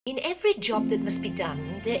In every job that must be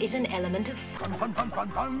done, there is an element of fun. Fun, fun, fun, fun,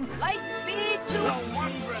 fun. Light speed to the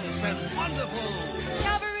wondrous and wonderful.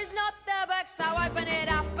 Cover is not the book, so open it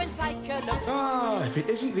up and take a look. Ah, if it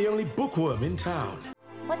isn't the only bookworm in town.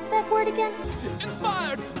 What's that word again?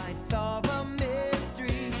 Inspired. Might solve a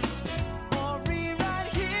mystery or rewrite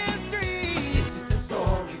history. This is the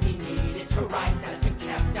story we needed to write, has been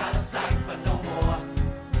kept out of sight, but no more.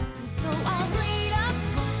 So I'll read a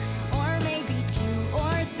book, or maybe 2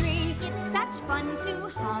 or 3. It's such fun to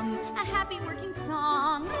hum a happy working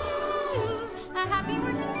song. Ooh, a happy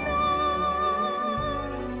working song.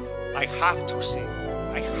 I have to sing.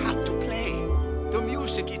 I have to play. The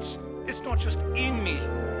music, it's not just in me.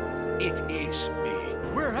 It is me.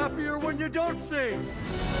 We're happier when you don't sing.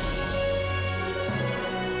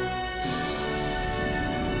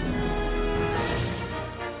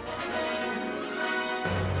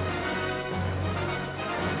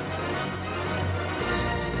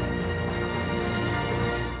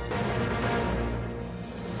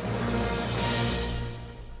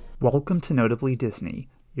 Welcome to Notably Disney,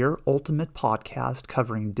 your ultimate podcast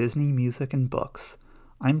covering Disney music and books.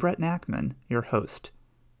 I'm Brett Nachman, your host.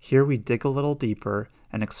 Here we dig a little deeper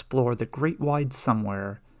and explore the great wide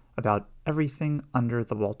somewhere about everything under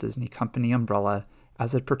the Walt Disney Company umbrella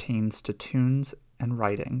as it pertains to tunes and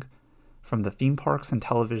writing, from the theme parks and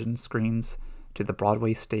television screens to the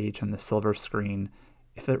Broadway stage and the silver screen,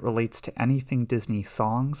 if it relates to anything Disney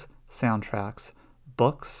songs, soundtracks,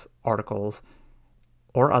 books, articles,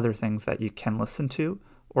 or other things that you can listen to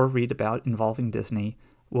or read about involving Disney,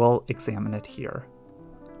 we'll examine it here.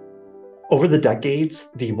 Over the decades,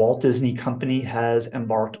 the Walt Disney Company has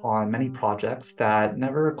embarked on many projects that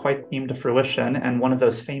never quite came to fruition, and one of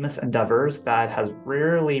those famous endeavors that has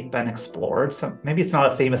rarely been explored, so maybe it's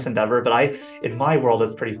not a famous endeavor, but in my world,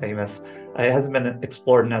 it's pretty famous. It hasn't been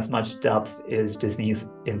explored in as much depth, is Disney's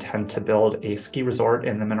intent to build a ski resort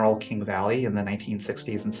in the Mineral King Valley in the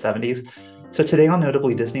 1960s and 70s. So today on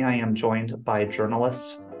Notably Disney, I am joined by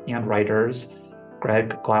journalists and writers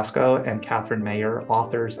Greg Glasgow and Kathryn Mayer,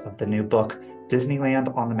 authors of the new book,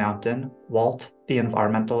 Disneyland on the Mountain, Walt, the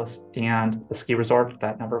Environmentalist, and the Ski Resort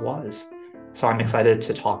That Never Was. So I'm excited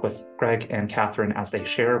to talk with Greg and Kathryn as they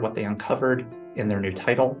share what they uncovered in their new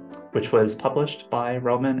title, which was published by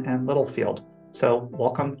Rowman and Littlefield. So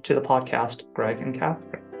welcome to the podcast, Greg and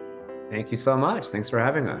Kathryn. Thank you so much. Thanks for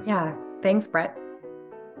having us. Yeah, thanks, Brett.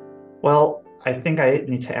 Well, I think I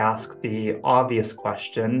need to ask the obvious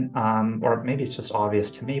question, or maybe it's just obvious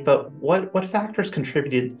to me, but what factors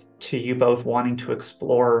contributed to you both wanting to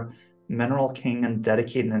explore Mineral King and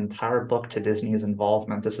dedicate an entire book to Disney's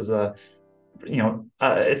involvement? This is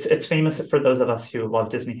it's famous for those of us who love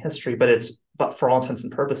Disney history, but for all intents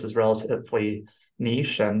and purposes, relatively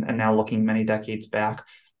niche, and now looking many decades back.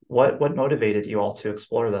 What motivated you all to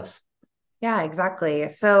explore this? Yeah, exactly.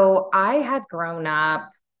 So I had grown up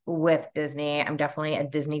with Disney. I'm definitely a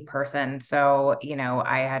Disney person. So,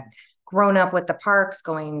 I had grown up with the parks,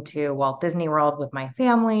 going to Walt Disney World with my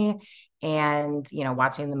family and,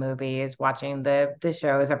 watching the movies, watching the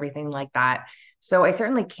shows, everything like that. So I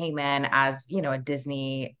certainly came in as, a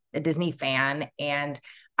Disney fan. And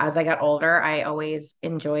as I got older, I always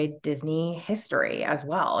enjoyed Disney history as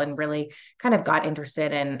well, and really kind of got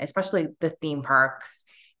interested in, especially the theme parks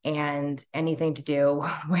and anything to do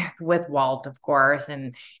with Walt, of course,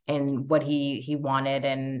 and what he wanted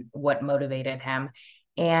and what motivated him.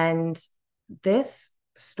 And this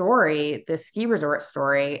story, the ski resort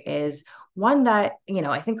story, is one that,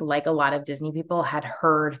 I think like a lot of Disney people had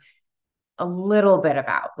heard a little bit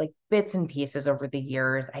about, like bits and pieces over the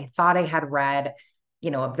years. I thought I had read,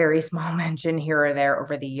 a very small mention here or there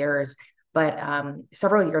over the years. But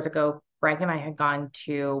several years ago, Greg and I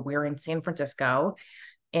we were in San Francisco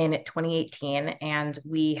in 2018, and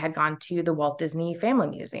we had gone to the Walt Disney Family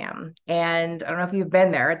Museum. And I don't know if you've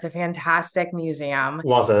been there. It's a fantastic museum.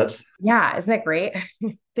 Love it. Yeah, isn't it great?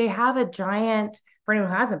 They have a giant, for anyone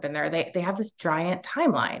who hasn't been there, they have this giant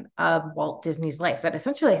timeline of Walt Disney's life that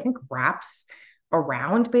essentially, I think, wraps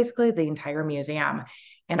around basically the entire museum.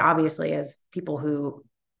 And obviously, as people who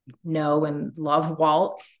know and love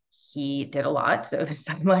Walt, he did a lot. So this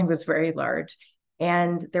timeline was very large.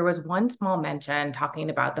 And there was one small mention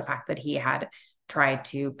talking about the fact that he had tried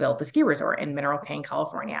to build the ski resort in Mineral King,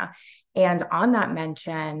 California. And on that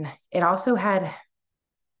mention, it also had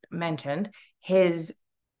mentioned his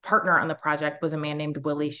partner on the project was a man named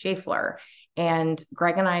Willie Schaeffler. And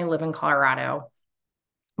Greg and I live in Colorado.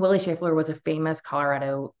 Willie Schaeffler was a famous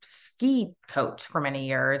Colorado ski coach for many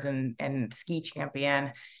years and ski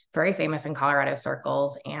champion, very famous in Colorado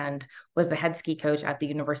circles, and was the head ski coach at the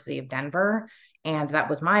University of Denver. And that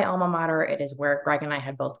was my alma mater. It is where Greg and I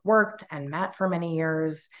had both worked and met for many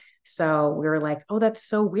years. So we were like, oh, that's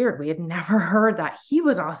so weird. We had never heard that he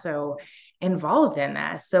was also involved in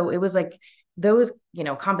this. So it was like those,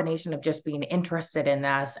 combination of just being interested in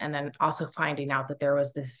this and then also finding out that there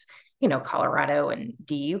was this, Colorado and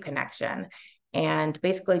DU connection. And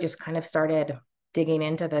basically just kind of started digging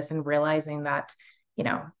into this and realizing that,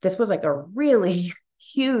 this was like a really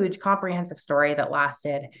huge, comprehensive story that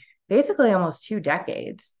lasted basically almost 2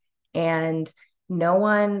 decades. And no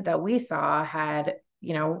one that we saw had,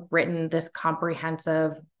 written this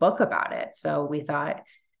comprehensive book about it. So we thought,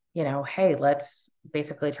 hey, let's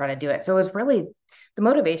basically try to do it. So it was really, the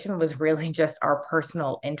motivation was really just our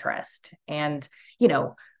personal interest. And,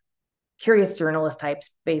 curious journalist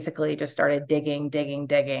types basically just started digging,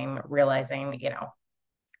 realizing,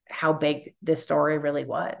 how big this story really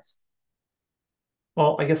was.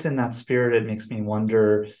 Well, I guess in that spirit, it makes me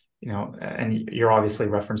wonder, and you're obviously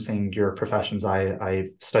referencing your professions. I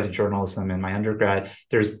studied journalism in my undergrad.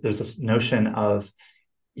 There's this notion of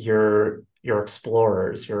your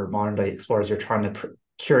explorers, your modern day explorers. You're trying to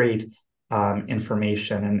curate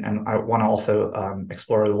information, and I want to also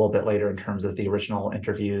explore it a little bit later in terms of the original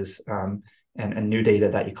interviews and new data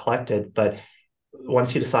that you collected. But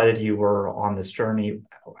once you decided you were on this journey,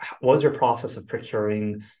 what was your process of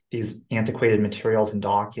procuring these antiquated materials and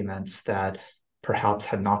documents that perhaps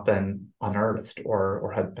had not been unearthed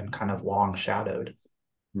or had been kind of long shadowed?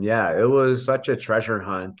 Yeah, it was such a treasure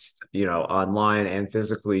hunt, online and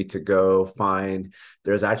physically to go find.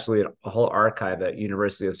 There's actually a whole archive at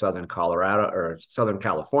University of Southern Colorado or Southern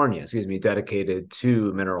California, excuse me, dedicated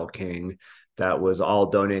to Mineral King that was all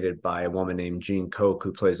donated by a woman named Jean Koch,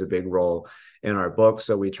 who plays a big role in our book.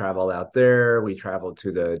 So we traveled out there. We traveled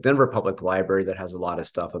to the Denver Public Library that has a lot of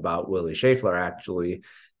stuff about Willie Schaeffler, actually,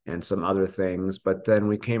 and some other things. But then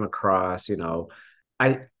we came across,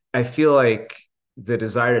 I feel like the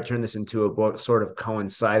desire to turn this into a book sort of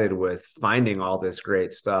coincided with finding all this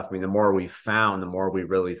great stuff. I mean, the more we found, the more we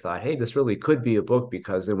really thought, hey, this really could be a book,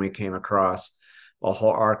 because then we came across a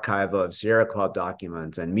whole archive of Sierra Club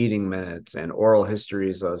documents and meeting minutes and oral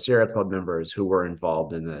histories of Sierra Club members who were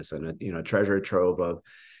involved in this, and a treasure trove of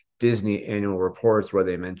Disney annual reports where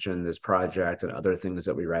they mention this project and other things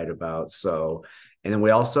that we write about. So, and then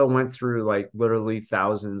we also went through like literally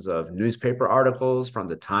thousands of newspaper articles from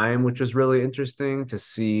the time, which was really interesting to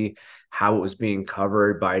see how it was being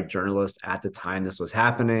covered by journalists at the time this was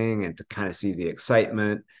happening, and to kind of see the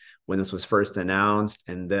excitement when this was first announced,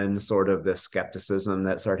 and then sort of the skepticism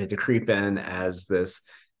that started to creep in as this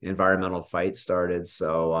environmental fight started.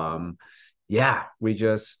 So, yeah, we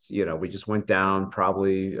just went down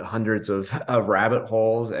probably hundreds of rabbit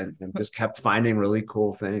holes and just kept finding really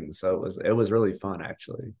cool things. So it was really fun,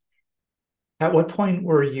 actually. At what point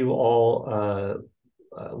were you all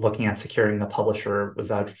looking at securing the publisher? Was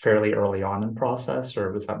that fairly early on in the process,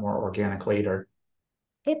 or was that more organic later?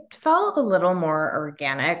 It felt a little more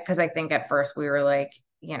organic because I think at first we were like,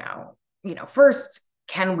 first,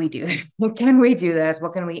 can we do this? Can we do this?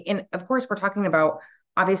 What can we? And of course, we're talking about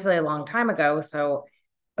obviously a long time ago. So,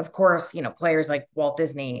 of course, players like Walt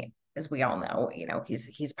Disney, as we all know,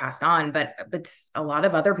 he's passed on, but a lot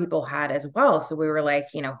of other people had as well. So we were like,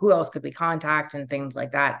 who else could we contact and things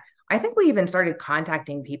like that. I think we even started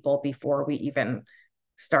contacting people before we even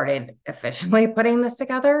started officially putting this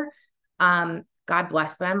together. God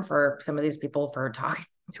bless them for some of these people for talking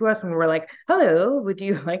to us when we're like, hello, would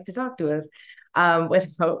you like to talk to us?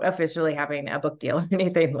 Without officially having a book deal or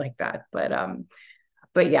anything like that.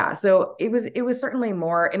 But yeah, so it was certainly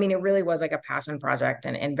more, I mean, it really was like a passion project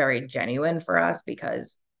and very genuine for us,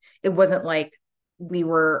 because it wasn't like we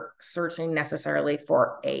were searching necessarily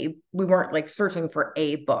we weren't like searching for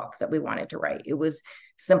a book that we wanted to write. It was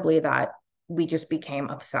simply that we just became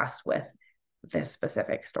obsessed with this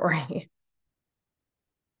specific story.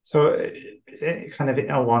 So kind of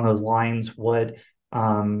along those lines, what,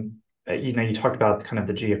 you talked about kind of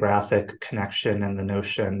the geographic connection and the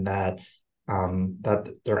notion that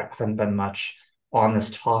that there hadn't been much on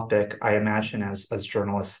this topic. I imagine as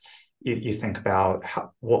journalists, you think about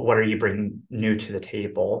what are you bringing new to the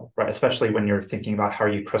table, right? Especially when you're thinking about how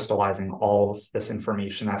are you crystallizing all of this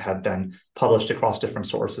information that had been published across different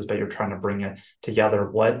sources, but you're trying to bring it together.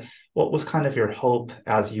 What was kind of your hope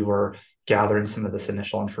as you were gathering some of this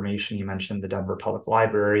initial information? You mentioned the Denver Public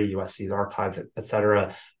Library, USC's archives, et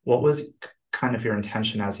cetera. What was kind of your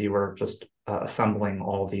intention as you were just assembling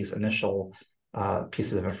all these initial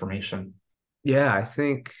pieces of information? Yeah, I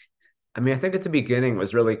think at the beginning it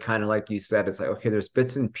was really kind of like you said, it's like, okay, there's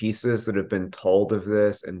bits and pieces that have been told of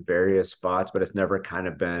this in various spots, but it's never kind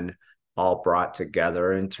of been all brought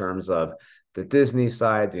together in terms of the Disney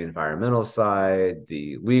side, the environmental side,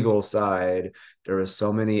 the legal side. There was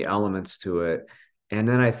so many elements to it. And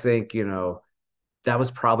then I think, that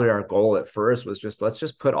was probably our goal at first, was just, let's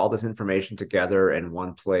just put all this information together in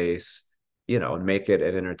one place, and make it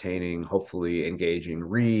an entertaining, hopefully engaging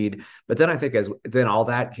read. But then I think as then all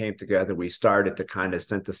that came together, we started to kind of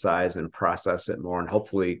synthesize and process it more, and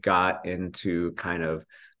hopefully got into kind of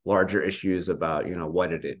larger issues about, what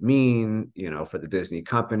did it mean, for the Disney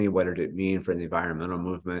company? What did it mean for the environmental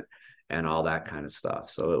movement and all that kind of stuff?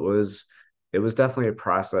 So it was definitely a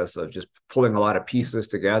process of just pulling a lot of pieces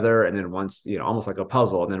together. And then once, almost like a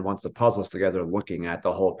puzzle. And then once the puzzle's together, looking at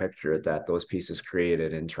the whole picture that those pieces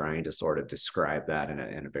created and trying to sort of describe that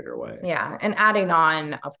in a bigger way. Yeah. And adding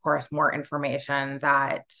on, of course, more information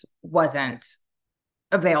that wasn't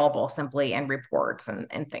available simply in reports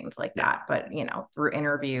and things like that, but through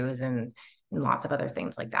interviews and lots of other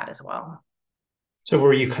things like that as well. So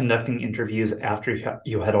were you conducting interviews after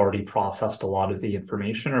you had already processed a lot of the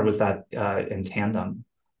information, or was that in tandem?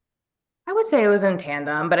 I would say it was in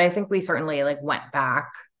tandem, but I think we certainly went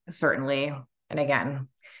back, certainly. And again,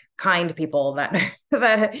 kind people that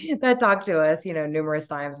that talked to us, numerous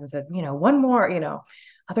times and said, one more,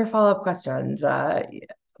 other follow-up questions.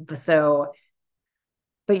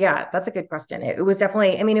 But yeah, that's a good question. It was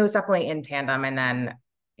definitely in tandem, and then,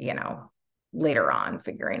 later on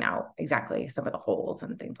figuring out exactly some of the holes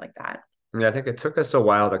and things like that. Yeah, I think it took us a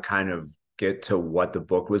while to kind of get to what the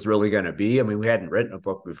book was really going to be. I mean, we hadn't written a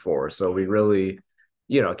book before, so we really,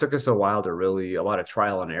 it took us a while to really, a lot of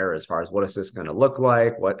trial and error as far as what is this going to look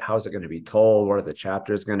like? How's it going to be told? What are the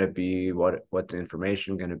chapters going to be? What's the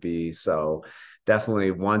information going to be? So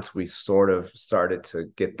definitely once we sort of started to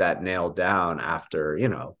get that nailed down after,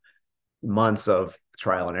 months of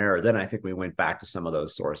trial and error, then I think we went back to some of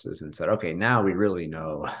those sources and said, okay, now we really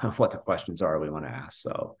know what the questions are we want to ask.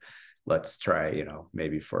 So let's try,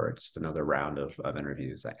 maybe for just another round of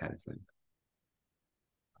interviews, that kind of thing.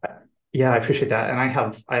 Yeah, I appreciate that. And I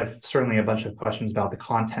have certainly a bunch of questions about the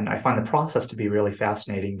content. I find the process to be really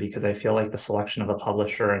fascinating because I feel like the selection of a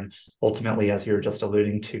publisher, and ultimately, as you were just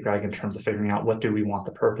alluding to, Greg, in terms of figuring out what do we want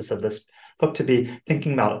the purpose of this book to be,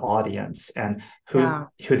 thinking about audience and who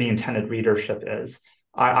the intended readership is.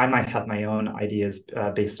 I might have my own ideas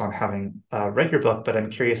based on having read your book, but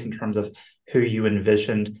I'm curious in terms of who you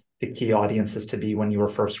envisioned the key audiences to be when you were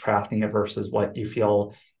first crafting it versus what you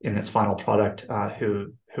feel in its final product,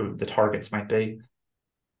 who the targets might be.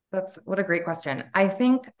 What a great question.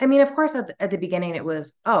 Of course, at the beginning it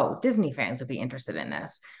was, Disney fans would be interested in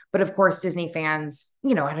this. But of course, Disney fans,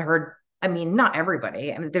 had heard, not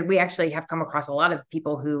everybody. We actually have come across a lot of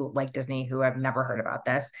people who like Disney who have never heard about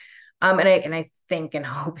this. And I think and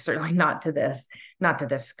hope certainly not to this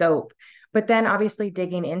scope. But then obviously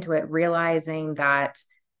digging into it, realizing that,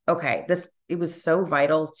 okay, it was so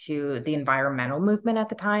vital to the environmental movement at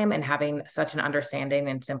the time, and having such an understanding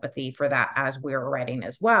and sympathy for that as we were writing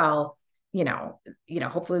as well.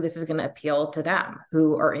 Hopefully this is going to appeal to them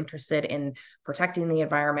who are interested in protecting the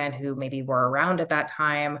environment, who maybe were around at that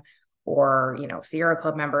time, or, Sierra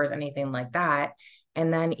Club members, anything like that.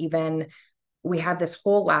 And then even we had this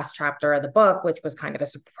whole last chapter of the book, which was kind of a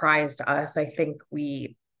surprise to us. I think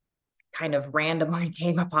we kind of randomly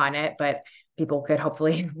came upon it, but people could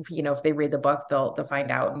hopefully, if they read the book, they'll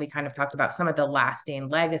find out. And we kind of talked about some of the lasting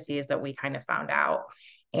legacies that we kind of found out.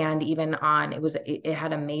 And even it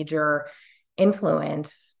had a major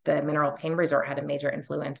influence. The Mineral Cane Resort had a major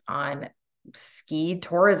influence on ski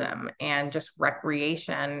tourism and just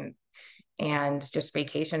recreation and just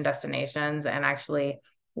vacation destinations. And actually,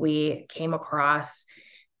 we came across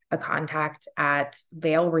a contact at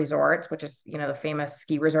Vail Resorts, which is, the famous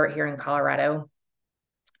ski resort here in Colorado.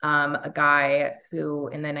 A guy who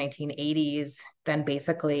in the 1980s, then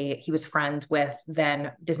basically he was friends with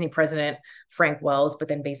then Disney president Frank Wells, but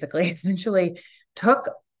then basically essentially took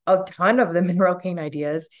a ton of the mineral cane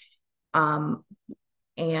ideas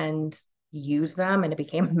and used them, and it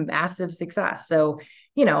became a massive success. So,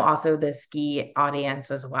 also the ski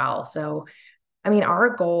audience as well. So,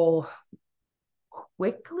 our goal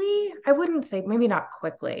quickly, I wouldn't say, maybe not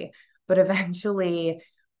quickly, but eventually,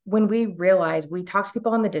 when we realized, we talked to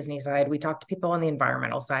people on the Disney side, we talked to people on the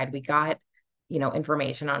environmental side, we got,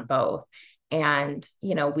 information on both. And,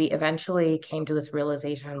 we eventually came to this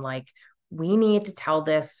realization, we need to tell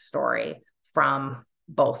this story from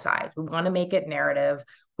both sides. We want to make it narrative.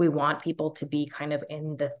 We want people to be kind of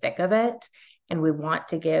in the thick of it. And we want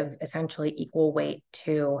to give essentially equal weight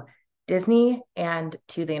to Disney and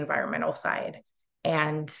to the environmental side.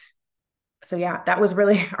 And so, yeah, that was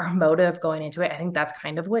really our motive going into it. I think that's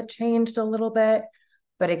kind of what changed a little bit.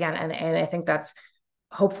 But again, and I think that's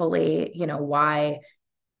hopefully, why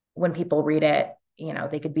when people read it,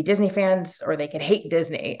 they could be Disney fans or they could hate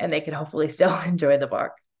Disney and they could hopefully still enjoy the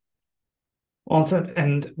book. Well,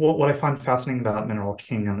 and what I find fascinating about Mineral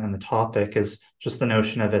King and the topic is just the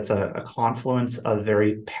notion of it's a confluence of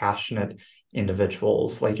very passionate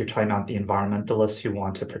individuals. Like you're talking about the environmentalists who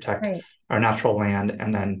want to protect our natural land,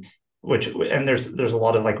 and then there's a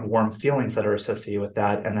lot of like warm feelings that are associated with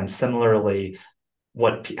that, and then similarly,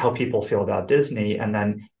 how people feel about Disney, and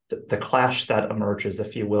then the clash that emerges,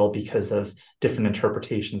 if you will, because of different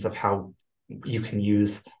interpretations of how you can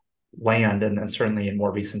use land, and certainly in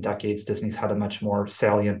more recent decades, Disney's had a much more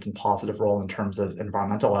salient and positive role in terms of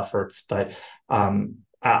environmental efforts. But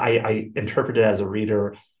I interpret it as a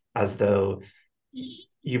reader as though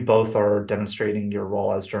you both are demonstrating your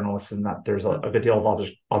role as journalists, and that there's a good deal of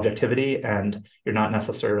objectivity, and you're not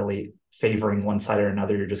necessarily favoring one side or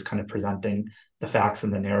another. You're just kind of presenting the facts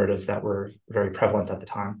and the narratives that were very prevalent at the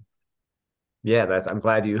time. Yeah, I'm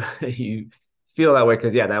glad you feel that way,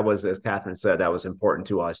 because that was, as Kathryn said, that was important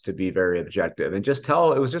to us to be very objective and just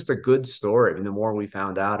it was just a good story. I mean, the more we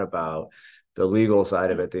found out about the legal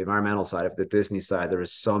side of it, the environmental side of it, the Disney side, there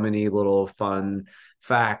was so many little fun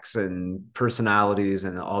facts and personalities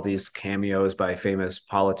and all these cameos by famous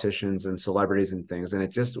politicians and celebrities and things. And it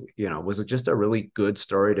just, was just a really good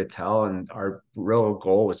story to tell. And our real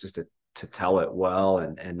goal was just to tell it well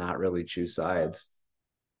and not really choose sides.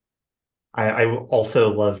 I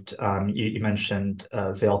also loved, you mentioned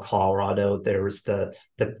Vail, Colorado. There was the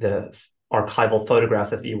archival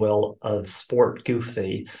photograph, if you will, of Sport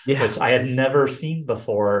Goofy, which I had never seen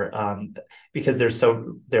before, because there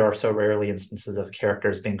are so rarely instances of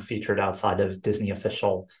characters being featured outside of Disney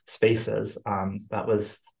official spaces. That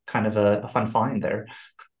was kind of a fun find there.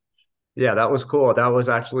 Yeah, that was cool. That was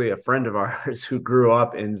actually a friend of ours who grew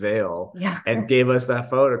up in Vail and gave us that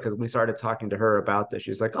photo, because we started talking to her about this.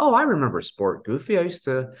 She's like, "Oh, I remember Sport Goofy. I used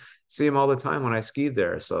to see him all the time when I skied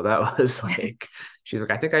there." So that was like, she's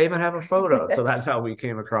like, "I think I even have a photo." So that's how we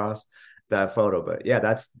came across that photo. But yeah,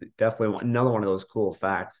 that's definitely another one of those cool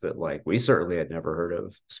facts that like we certainly had never heard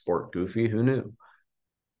of Sport Goofy. Who knew?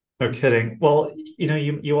 No kidding. Well,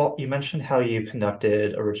 you mentioned how you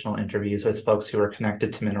conducted original interviews with folks who are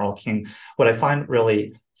connected to Mineral King. What I find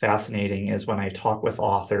really fascinating is when I talk with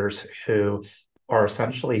authors who are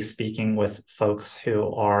essentially speaking with folks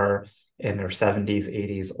who are in their 70s,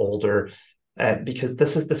 80s, older, because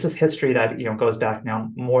this is history that goes back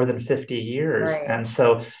now more than 50 years. Right. And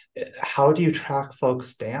so, how do you track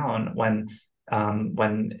folks down when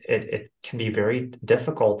it can be very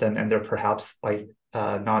difficult, and they're perhaps like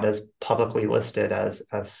not as publicly listed as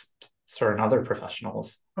certain other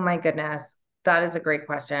professionals? Oh my goodness, that is a great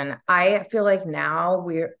question. I feel like now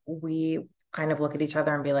we kind of look at each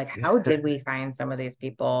other and be like, how did we find some of these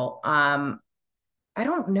people? I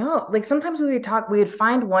don't know. Like sometimes we'd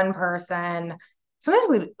find one person. Sometimes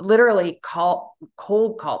we'd literally cold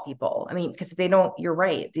call people. I mean, because you're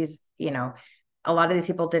right. These, a lot of these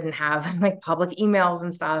people didn't have like public emails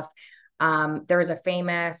and stuff. There was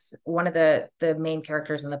one of the main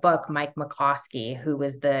characters in the book, Mike McCloskey, who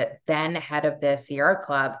was the then head of the Sierra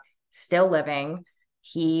Club, still living.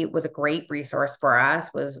 He was a great resource for us,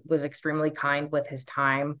 was extremely kind with his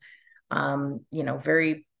time,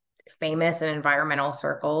 very famous in environmental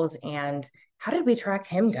circles. And how did we track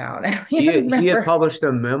him down? He had published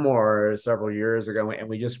a memoir several years ago, and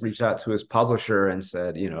we just reached out to his publisher and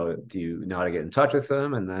said, do you know how to get in touch with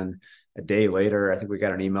him? And then a day later, I think we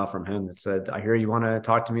got an email from him that said, "I hear you want to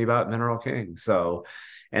talk to me about Mineral King." So,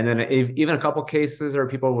 and then even a couple cases, or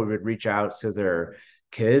people would reach out to their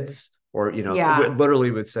kids, or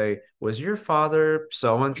literally would say, "Was your father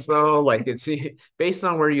so and so?" Like it's based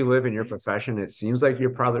on where you live in your profession, it seems like you're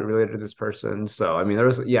probably related to this person. So, I mean, there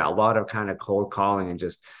was a lot of kind of cold calling and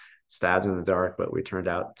just stabs in the dark, but we turned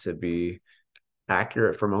out to be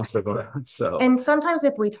accurate for most of them. So, and sometimes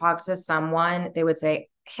if we talk to someone, they would say,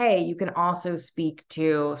 "Hey, you can also speak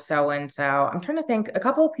to so-and-so." I'm trying to think, a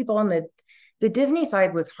couple of people on the Disney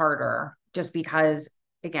side was harder just because,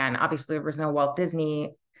 again, obviously there was no Walt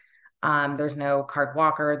Disney. There's no Card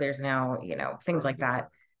Walker. There's no, things like that.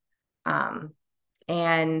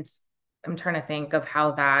 And I'm trying to think of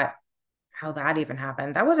how that even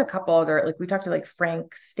happened. That was a couple other, like we talked to like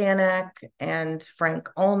Frank Stanek and Frank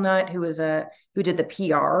Allnut, who did the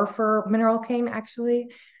PR for Mineral King,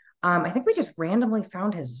 actually. I think we just randomly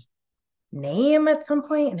found his name at some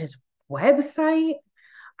point in his website.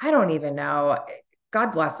 I don't even know.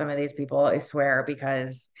 God bless some of these people, I swear,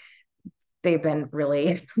 because they've been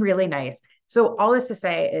really, really nice. So all this to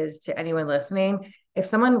say is, to anyone listening, if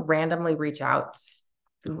someone randomly reaches out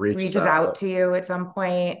to you at some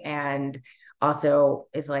point and also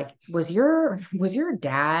is like, was your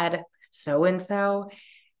dad so and so?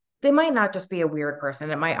 They might not just be a weird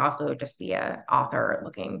person. It might also just be a author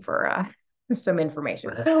looking for some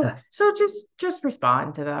information. So just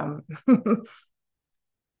respond to them.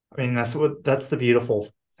 I mean, that's the beautiful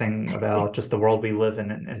thing about just the world we live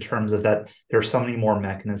in terms of that there are so many more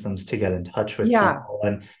mechanisms to get in touch with Yeah.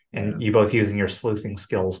 people, and you both using your sleuthing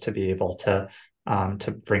skills to be able to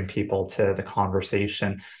bring people to the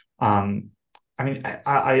conversation. I mean,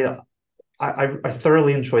 I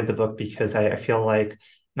thoroughly enjoyed the book because I feel like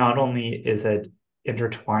not only is it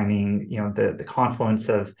intertwining, the confluence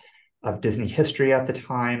of Disney history at the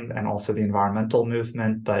time and also the environmental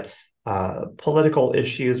movement, but political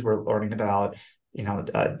issues. We're learning about,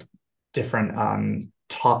 different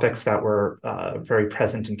topics that were very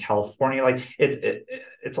present in California. Like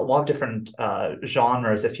it's a lot of different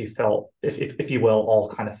genres, if you will, all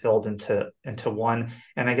kind of filled into one.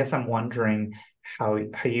 And I guess I'm wondering how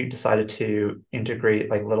you decided to integrate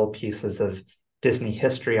like little pieces of Disney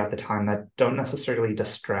history at the time that don't necessarily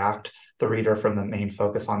distract the reader from the main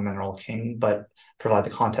focus on Mineral King, but provide the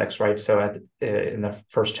context, right? So in the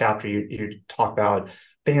first chapter, you talk about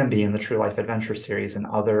Bambi and the True Life Adventure series and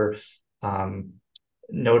other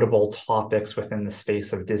notable topics within the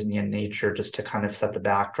space of Disney and nature, just to kind of set the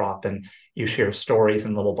backdrop. And you share stories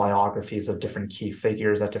and little biographies of different key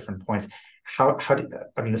figures at different points. How do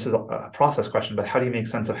I mean, this is a process question, but how do you make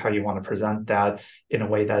sense of how you want to present that in a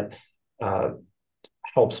way that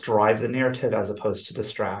helps drive the narrative as opposed to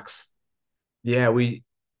distracts? Yeah,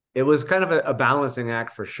 it was kind of a balancing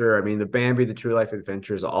act for sure. I mean, the Bambi, the True Life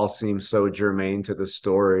Adventures all seem so germane to the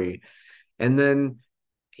story. And then,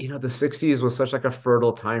 the 60s was such like a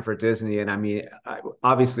fertile time for Disney. And I mean,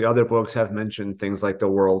 obviously other books have mentioned things like the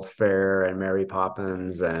World's Fair and Mary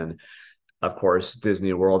Poppins and of course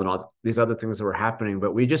Disney World and all these other things that were happening.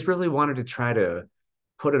 But we just really wanted to try to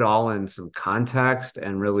put it all in some context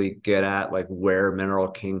and really get at like where Mineral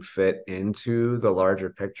King fit into the larger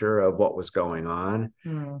picture of what was going on.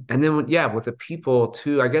 And then with the people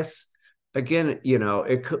too, I guess again,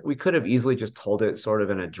 we could have easily just told it sort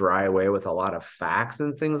of in a dry way with a lot of facts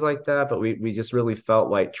and things like that, but we just really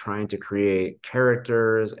felt like trying to create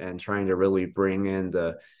characters and trying to really bring in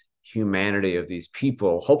the humanity of these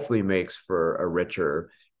people hopefully makes for a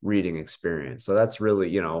richer reading experience. So that's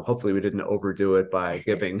really, hopefully we didn't overdo it by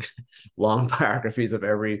giving long biographies of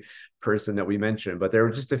every person that we mentioned, but there were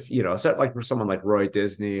just set like for someone like Roy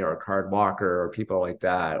Disney or Card Walker or people like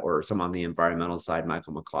that, or some on the environmental side,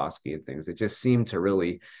 Michael McCloskey and things. It just seemed to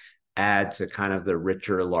really add to kind of the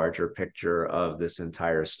richer, larger picture of this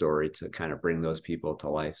entire story to kind of bring those people to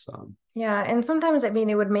life some. Yeah. And sometimes, I mean,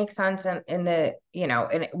 it would make sense in the,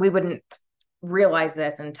 and we wouldn't realize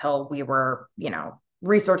this until we were,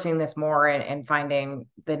 researching this more and finding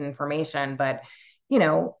the information. But,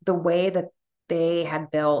 the way that they had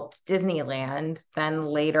built Disneyland then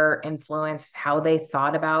later influenced how they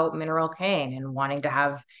thought about Mineral King and wanting to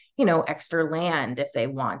have, extra land if they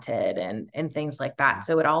wanted and things like that.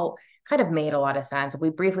 So it all kind of made a lot of sense. We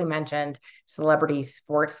briefly mentioned Celebrity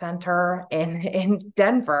Sports Center in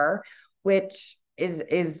Denver, which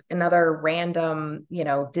is another random,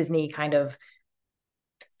 Disney kind of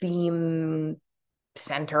theme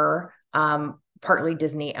center, partly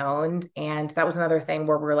Disney owned. And that was another thing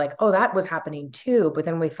where we were like, oh, that was happening too. But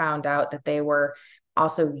then we found out that they were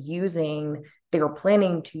also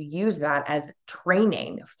planning to use that as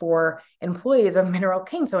training for employees of Mineral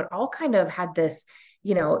King. So it all kind of had this,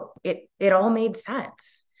 it all made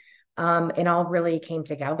sense. It all really came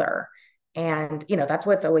together. And, that's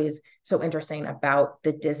what's always so interesting about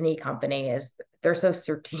the Disney company is they're so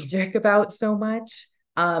strategic about so much.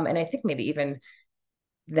 And I think maybe even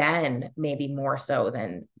then maybe more so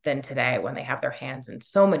than today when they have their hands in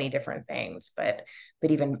so many different things, but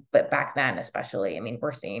back then especially, I mean,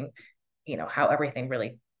 we're seeing how everything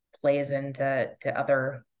really plays into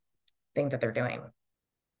other things that they're doing.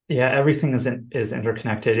 Yeah, everything is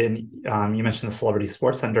interconnected. And you mentioned the Celebrity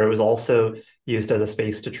Sports Center. It was also used as a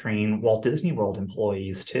space to train Walt Disney World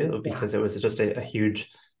employees too, because it was just a huge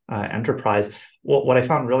enterprise. What I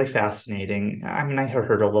found really fascinating, I mean, I had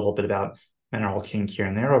heard a little bit about Mineral King here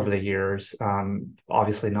and there over the years,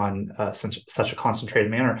 obviously not in such a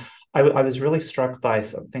concentrated manner. I was really struck by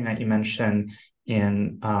something that you mentioned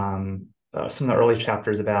in some of the early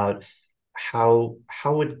chapters about how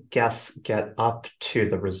would guests get up to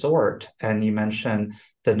the resort, and you mentioned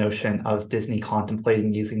the notion of Disney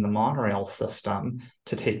contemplating using the monorail system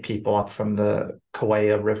to take people up from the Kauai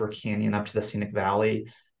River Canyon up to the Scenic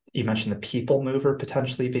Valley. You mentioned the people mover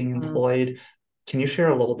potentially being employed. Can you share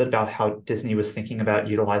a little bit about how Disney was thinking about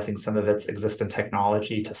utilizing some of its existing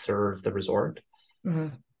technology to serve the resort?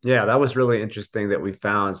 Mhm. Yeah, that was really interesting that we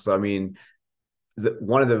found. So, I mean,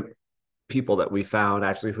 one of the people that we found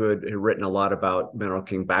actually who had written a lot about Mineral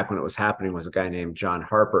King back when it was happening was a guy named John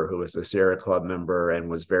Harper, who was a Sierra Club member and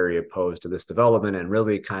was very opposed to this development and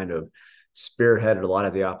really kind of spearheaded a lot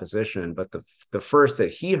of the opposition. But the first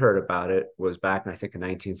that he heard about it was back in, I think, in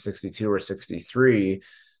 1962 or 63,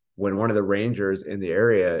 when one of the rangers in the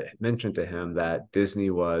area mentioned to him that Disney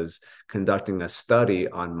was conducting a study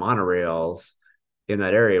on monorails in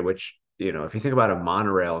that area, which, you know, if you think about a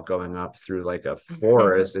monorail going up through like a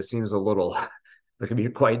forest, it seems a little it can be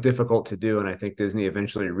quite difficult to do. And I think Disney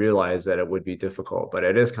eventually realized that it would be difficult. But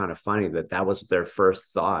it is kind of funny that that was their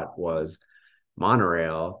first thought, was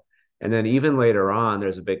monorail. And then even later on,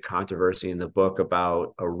 there's a big controversy in the book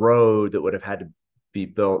about a road that would have had to be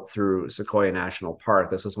built through Sequoia National Park.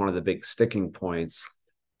 This was one of the big sticking points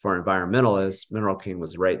for environmentalists. Mineral King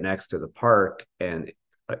was right next to the park, and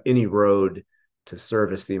any road to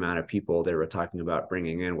service the amount of people they were talking about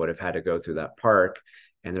bringing in would have had to go through that park.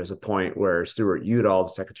 And there's a point where Stuart Udall, the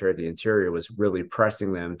Secretary of the Interior, was really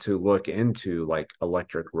pressing them to look into like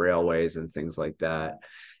electric railways and things like that.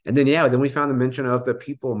 And then, yeah, then we found the mention of the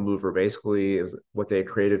People Mover. Basically, is what they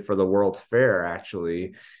created for the World's Fair,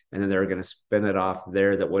 actually. And then they were going to spin it off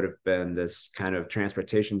there. That would have been this kind of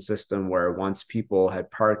transportation system where once people had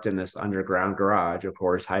parked in this underground garage, of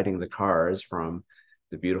course, hiding the cars from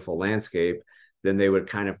the beautiful landscape, then they would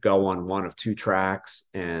kind of go on one of two tracks,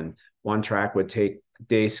 and one track would take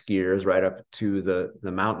day skiers right up to the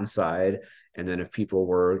mountainside. And then if people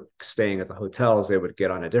were staying at the hotels, they would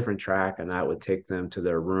get on a different track, and that would take them to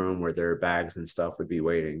their room where their bags and stuff would be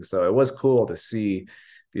waiting. So it was cool to see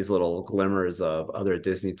these little glimmers of other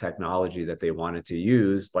Disney technology that they wanted to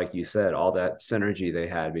use. Like you said, all that synergy they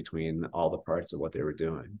had between all the parts of what they were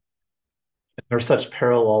doing. There are such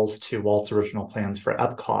parallels to Walt's original plans for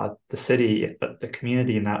Epcot, the city, but the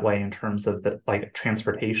community in that way, in terms of the like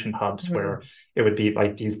transportation hubs, where it would be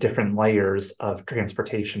like these different layers of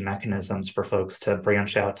transportation mechanisms for folks to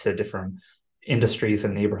branch out to different industries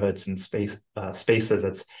and neighborhoods and spaces.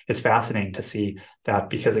 It's fascinating to see that,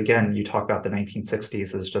 because again, you talk about the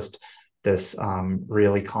 1960s as just this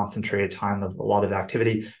really concentrated time of a lot of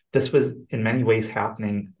activity. This was in many ways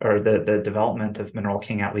happening, or the development of Mineral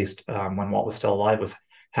King, at least when Walt was still alive, was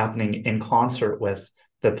happening in concert with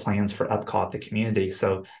the plans for Epcot, the community.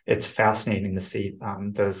 So it's fascinating to see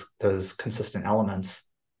those consistent elements.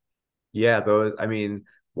 Yeah, I mean,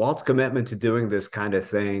 Walt's commitment to doing this kind of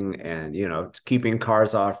thing and, you know, keeping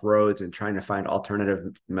cars off roads and trying to find alternative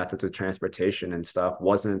methods of transportation and stuff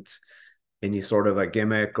wasn't any sort of a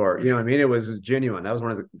gimmick, or, you know, I mean, it was genuine. That was one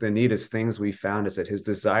of the neatest things we found, is that his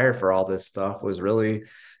desire for all this stuff was really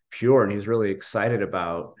pure, and he was really excited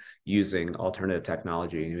about using alternative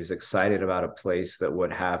technology. And he was excited about a place that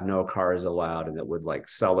would have no cars allowed and that would like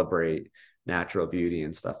celebrate natural beauty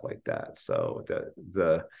and stuff like that. So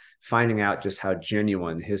the finding out just how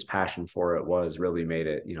genuine his passion for it was really made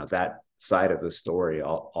it, you know, that side of the story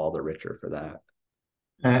all the richer for that.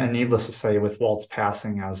 And needless to say, with Walt's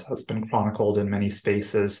passing, as has been chronicled in many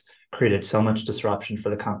spaces, created so much disruption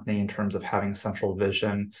for the company in terms of having central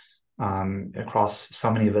vision across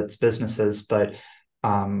so many of its businesses. But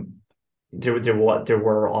there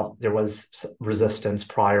was resistance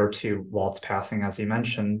prior to Walt's passing, as you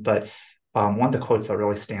mentioned. But one of the quotes that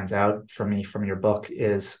really stands out for me from your book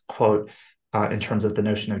is, quote, in terms of the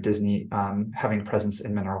notion of Disney having a presence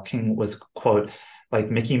in Mineral King, was, quote, like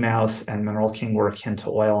Mickey Mouse and Mineral King were akin to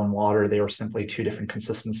oil and water. They were simply two different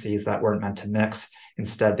consistencies that weren't meant to mix.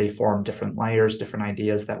 Instead, they formed different layers, different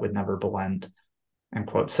ideas that would never blend, end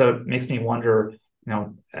quote. So it makes me wonder, you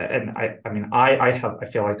know, and I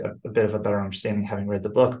feel like a bit of a better understanding having read the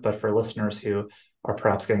book, but for listeners who are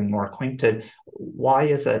perhaps getting more acquainted, why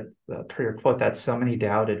is it, per your quote, that so many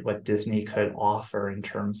doubted what Disney could offer in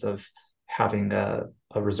terms of having a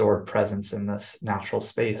resort presence in this natural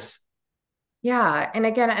space? Yeah. And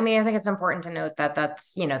again, I mean, I think it's important to note that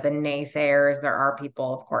that's, you know, the naysayers. There are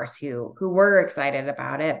people, of course, who were excited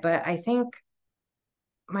about it. But I think,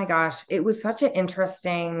 my gosh, it was such an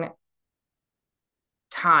interesting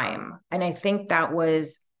time. And I think that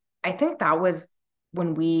was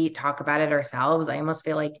when we talk about it ourselves, I almost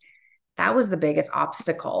feel like that was the biggest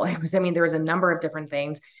obstacle. It was, I mean, there was a number of different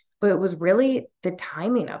things, but it was really the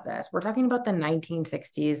timing of this. We're talking about the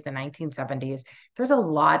 1960s, the 1970s. There's a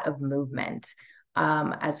lot of movement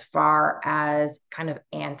as far as kind of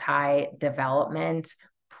anti-development,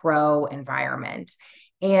 pro-environment.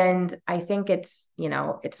 And I think it's, you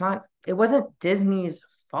know, it wasn't Disney's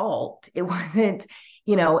fault. It wasn't,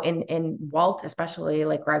 in Walt, especially,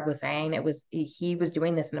 like Greg was saying, he was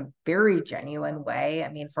doing this in a very genuine way. I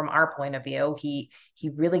mean, from our point of view, he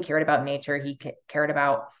really cared about nature. He cared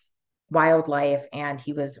about wildlife, and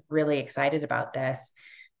he was really excited about this.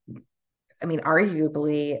 I mean,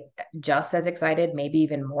 arguably just as excited, maybe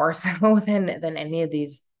even more so than any of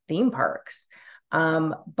these theme parks.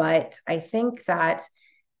 But I think that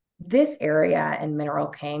this area in Mineral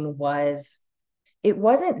King it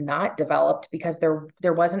wasn't not developed because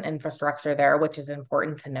there wasn't infrastructure there, which is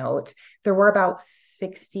important to note. There were about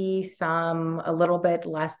 60 some, a little bit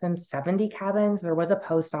less than 70 cabins. There was a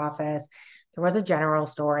post office, there was a general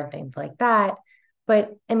store and things like that.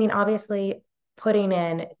 But I mean, obviously, putting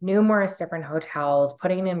in numerous different hotels,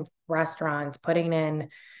 putting in restaurants, putting in,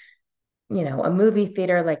 a movie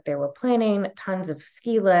theater like they were planning, tons of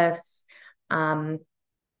ski lifts,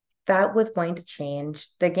 that was going to change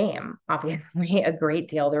the game, obviously, a great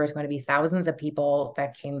deal. There was going to be thousands of people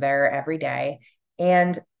that came there every day.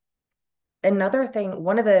 And another thing,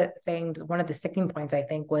 one of the sticking points, I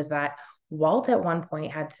think, was that Walt at one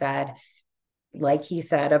point had said, like he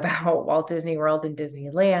said about Walt Disney World and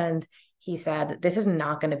Disneyland, he said, this is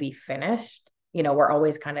not going to be finished. We're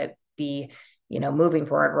always kind of be, moving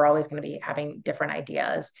forward. We're always going to be having different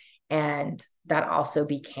ideas. And that also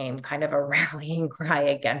became kind of a rallying cry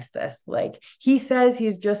against this. Like, he says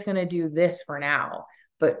he's just going to do this for now,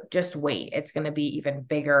 but just wait, it's going to be even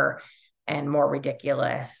bigger and more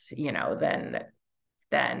ridiculous,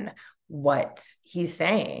 than what he's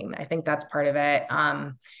saying. I think that's part of it.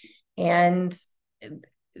 And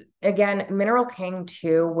again, Mineral King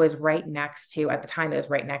 2 was right next to, at the time, it was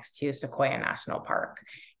right next to Sequoia National Park.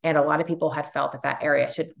 And a lot of people had felt that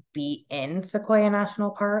area should be in Sequoia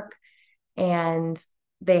National Park. And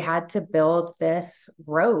they had to build this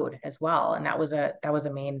road as well. And that was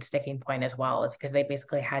a main sticking point as well, is because they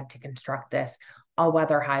basically had to construct this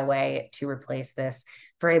all-weather highway to replace this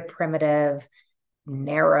very primitive,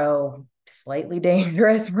 narrow, slightly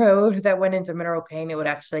dangerous road that went into Mineral King. It would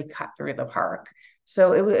actually cut through the park.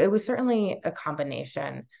 So it was certainly a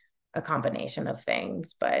combination of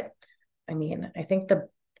things. But I mean, I think the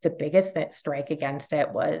biggest strike against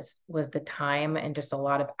it was the time and just a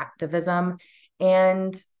lot of activism.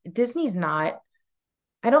 And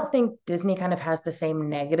I don't think Disney kind of has the same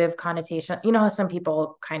negative connotation. You know how some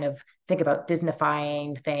people kind of think about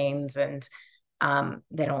Disneyfying things, and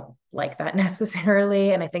they don't like that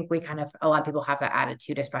necessarily. And I think a lot of people have that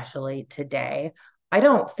attitude, especially today. I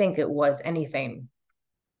don't think it was anything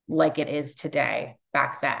like it is today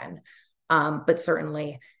back then. But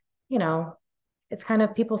certainly, it's kind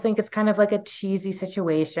of, people think it's kind of like a cheesy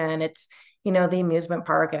situation. It's, the amusement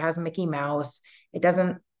park, it has Mickey Mouse. It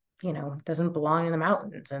doesn't belong in the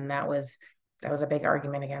mountains. And that was a big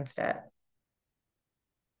argument against it.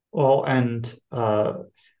 Well, and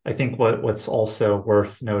I think what's also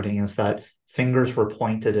worth noting is that fingers were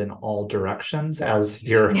pointed in all directions, as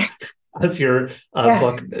your yes.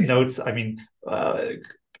 Book notes. I mean,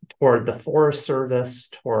 toward the Forest Service,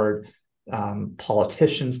 toward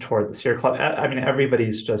politicians, toward the Sierra Club. I mean,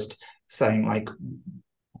 everybody's just saying, like,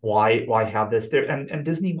 why have this there? And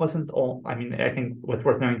Disney wasn't the only, I mean, I think what's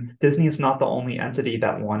worth knowing, Disney is not the only entity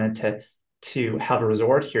that wanted to have a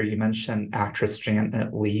resort here. You mentioned actress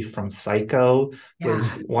Janet Leigh from Psycho was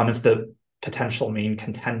one of the potential main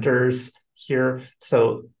contenders here.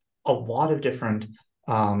 So a lot of different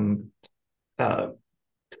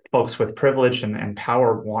folks with privilege and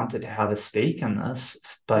power wanted to have a stake in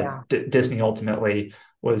this, but Disney ultimately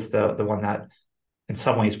was the one that in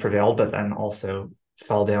some ways prevailed, but then also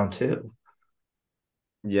fell down too.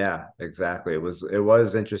 Yeah, exactly. It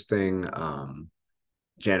was interesting.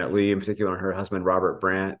 Janet Leigh in particular, and her husband Robert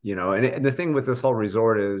Brandt, and the thing with this whole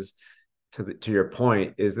resort is, to your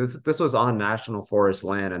point, is this was on national forest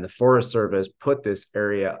land, and the Forest Service put this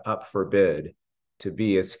area up for bid to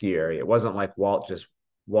be a ski area. It wasn't like Walt just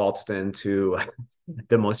waltzed into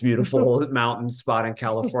the most beautiful mountain spot in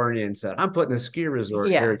California and said, "I'm putting a ski resort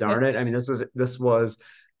here, darn it." I mean, this was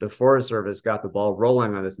the Forest Service got the ball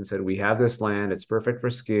rolling on this and said, we have this land, it's perfect for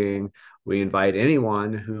skiing. We invite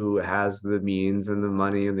anyone who has the means and the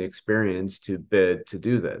money and the experience to bid to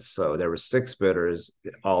do this. So there were 6 bidders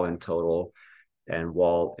all in total, and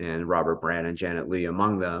Walt and Robert Brandt and Janet Leigh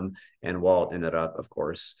among them. And Walt ended up, of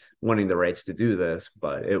course, winning the rights to do this,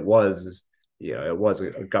 but it was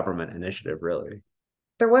a government initiative, really.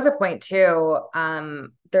 There was a point too.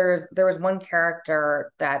 There was one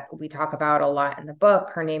character that we talk about a lot in the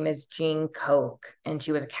book. Her name is Jean Koch, and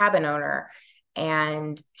she was a cabin owner.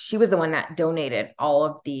 And she was the one that donated all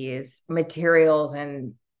of these materials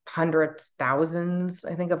and hundreds, thousands,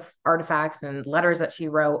 I think, of artifacts and letters that she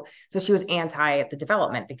wrote. So she was anti the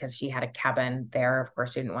development because she had a cabin there. Of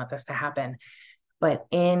course, she didn't want this to happen. But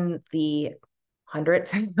in the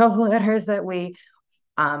hundreds of letters that we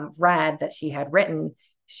read that she had written,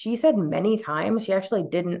 she said many times she actually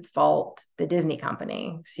didn't fault the Disney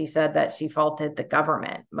company. She said that she faulted the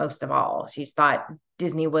government most of all. She thought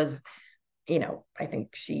Disney was, I think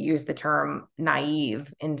she used the term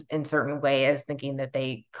naive in certain ways, thinking that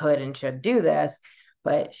they could and should do this.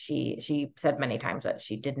 But she said many times that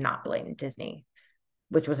she did not blame Disney,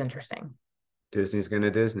 which was interesting. Disney's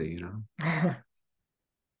gonna Disney.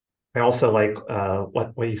 I also like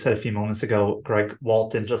what you said a few moments ago, Greg.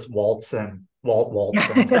 Walt didn't just waltz and waltz.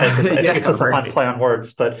 I think it's just a fun play on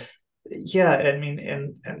words, but yeah, I mean,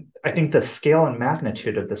 and I think the scale and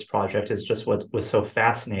magnitude of this project is just what was so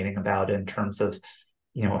fascinating about it in terms of,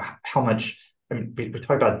 how much. I mean, we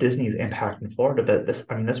talk about Disney's impact in Florida, but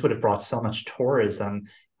this would have brought so much tourism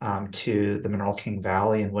to the Mineral King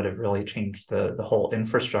Valley and would have really changed the whole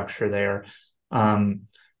infrastructure there.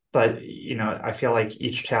 But I feel like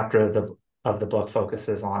each chapter of the book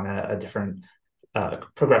focuses on a different,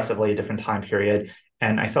 progressively different time period,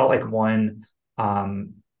 and I felt like one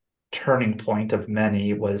turning point of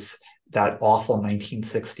many was that awful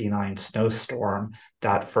 1969 snowstorm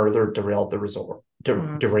that further derailed the resort,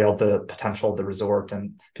 derailed the potential of the resort,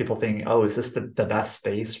 and people thinking, oh, is this the best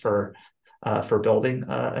space for building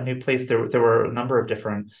a new place? There were a number of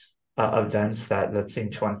different events that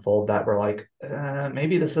seemed to unfold that were like,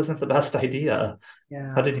 maybe this isn't the best idea.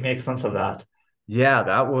 Yeah. How did you make sense of that? Yeah,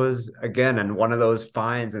 that was, again, and one of those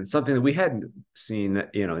finds and something that we hadn't seen,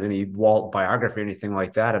 in any Walt biography or anything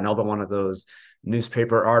like that. Another one of those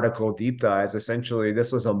newspaper article deep dives. Essentially,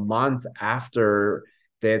 this was a month after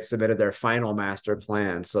they had submitted their final master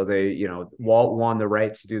plan. So they, Walt won the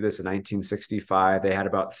right to do this in 1965. They had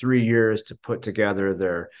about 3 years to put together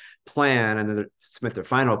their plan and then submit their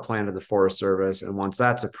final plan to the Forest Service. And once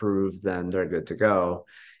that's approved, then they're good to go.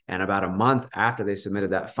 And about a month after they submitted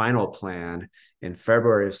that final plan, in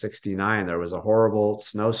February of 69, there was a horrible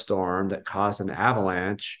snowstorm that caused an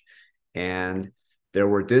avalanche. And there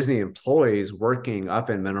were Disney employees working up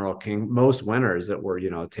in Mineral King most winters that were,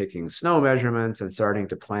 taking snow measurements and starting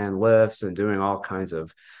to plan lifts and doing all kinds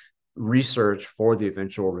of research for the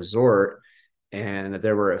eventual resort. And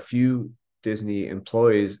there were a few Disney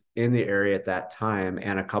employees in the area at that time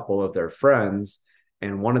and a couple of their friends.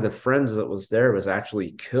 And one of the friends that was there was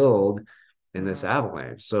actually killed in this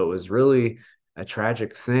avalanche. So it was really a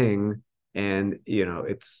tragic thing. And,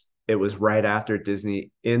 it was right after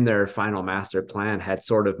Disney in their final master plan had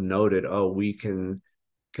sort of noted, oh, we can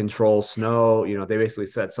control snow. They basically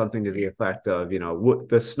said something to the effect of,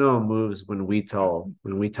 the snow moves when we tell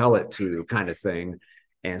it to, kind of thing,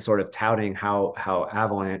 and sort of touting how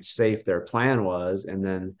avalanche safe their plan was. And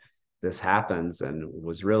then this happens and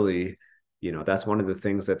was really, that's one of the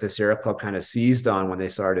things that the Sierra Club kind of seized on when they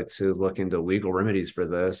started to look into legal remedies for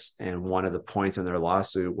this. And one of the points in their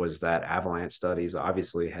lawsuit was that avalanche studies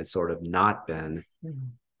obviously had sort of not been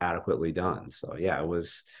adequately done. So yeah, it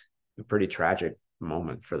was a pretty tragic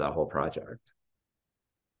moment for that whole project.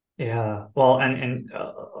 Yeah, well, and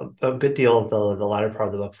a good deal of the latter part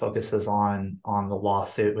of the book focuses on the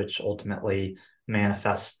lawsuit, which ultimately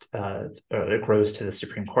manifests or it grows to the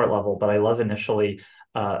Supreme Court level. But I love initially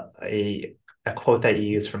a quote that you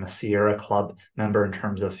use from a Sierra Club member in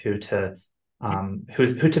terms of who to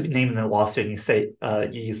name in the lawsuit, and you say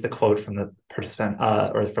you use the quote from the participant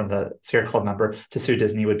or from the Sierra Club member: to sue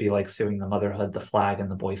Disney would be like suing the motherhood, the flag,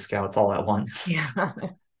 and the Boy Scouts all at once. Yeah.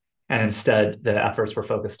 And instead, the efforts were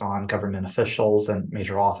focused on government officials and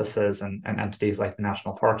major offices and entities like the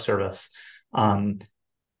National Park Service.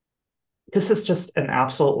 This is just an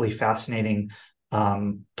absolutely fascinating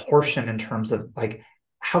portion in terms of like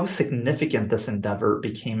how significant this endeavor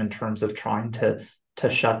became in terms of trying to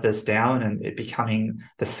shut this down, and it becoming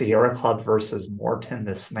the Sierra Club versus Morton,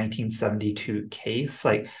 this 1972 case.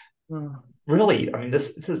 Like, really, I mean,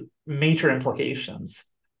 this is major implications.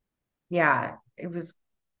 Yeah, it was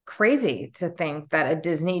crazy to think that a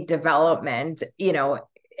Disney development,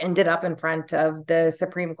 ended up in front of the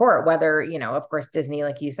Supreme Court, whether, of course, Disney,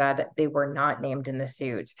 like you said, they were not named in the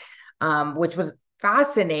suit, which was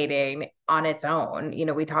fascinating on its own.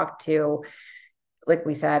 We talked to, like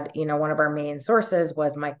we said, one of our main sources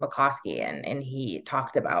was Mike McCoskey, and he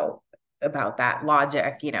talked about that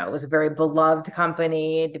logic. It was a very beloved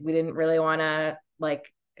company. We didn't really want to,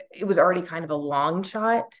 it was already kind of a long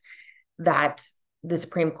shot that the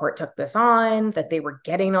Supreme Court took this on, that they were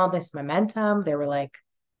getting all this momentum. They were like,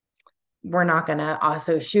 we're not going to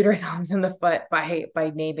also shoot ourselves in the foot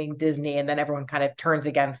by naming Disney, and then everyone kind of turns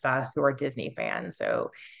against us who are Disney fans.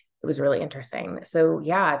 So it was really interesting. So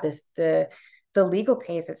yeah, the legal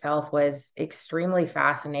case itself was extremely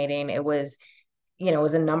fascinating. It was, it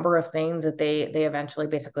was a number of things that they eventually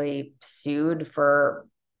basically sued for.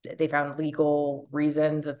 They found legal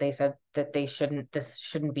reasons that they said that this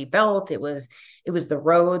shouldn't be built. It was the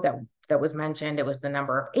road that was mentioned. It was the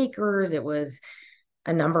number of acres. It was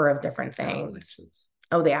a number of different things.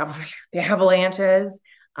 Oh, the avalanches,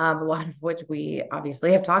 a lot of which we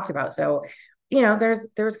obviously have talked about. So,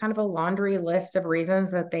 there's kind of a laundry list of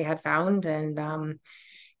reasons that they had found, and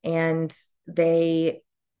they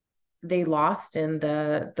lost in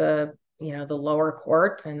the lower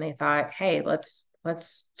courts, and they thought, hey, let's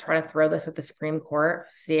try to throw this at the Supreme Court,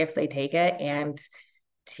 see if they take it. And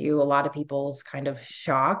to a lot of people's kind of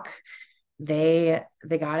shock, they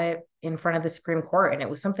got it in front of the Supreme Court, and it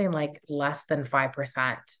was something like less than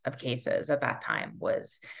 5% of cases at that time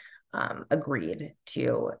was agreed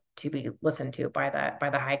to be listened to by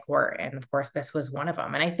the High Court. And of course, this was one of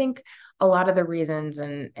them. And I think a lot of the reasons,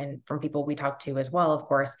 and from people we talked to as well, of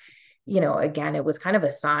course, again, it was kind of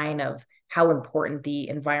a sign of how important the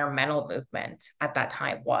environmental movement at that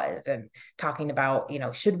time was, and talking about,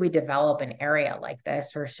 should we develop an area like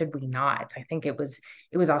this or should we not? I think it was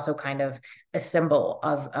also kind of a symbol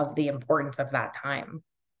of the importance of that time.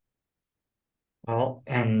 Well,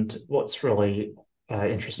 and what's really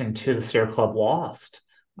interesting too, the Sierra Club lost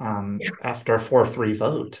after a 4-3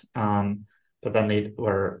 vote. But then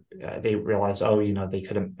they realized, they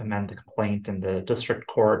could amend the complaint in the district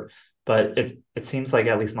court. But it seems like,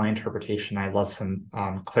 at least my interpretation, I'd love some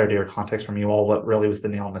clarity or context from you all. What really was the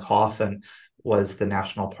nail in the coffin was the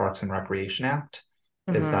National Parks and Recreation Act.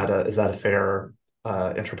 Mm-hmm. Is that a fair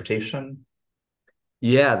interpretation?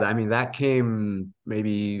 Yeah, I mean, that came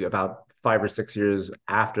maybe about 5 or 6 years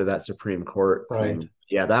after that Supreme Court thing.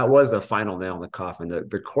 Yeah, that was the final nail in the coffin.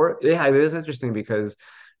 The court, yeah, it is interesting because,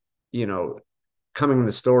 coming in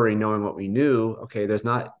the story, knowing what we knew, okay, there's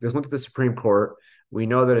went to the Supreme Court. We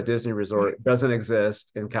know that a Disney resort doesn't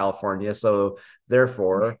exist in California, so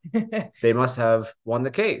therefore they must have won the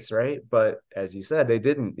case, right? But as you said, they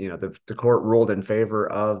didn't. The court ruled in favor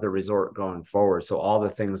of the resort going forward. So all the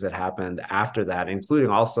things that happened after that,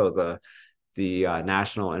 including also the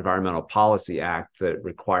National Environmental Policy Act that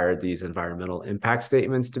required these environmental impact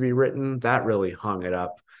statements to be written, that really hung it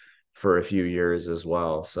up for a few years as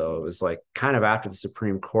well. So it was like kind of after the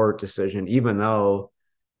Supreme Court decision, even though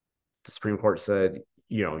the Supreme Court said,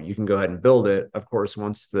 you can go ahead and build it. Of course,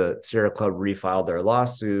 once the Sierra Club refiled their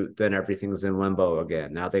lawsuit, then everything's in limbo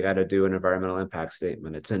again. Now they got to do an environmental impact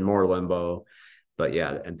statement. It's in more limbo. But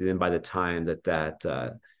yeah, and then by the time that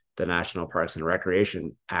the National Parks and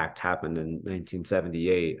Recreation Act happened in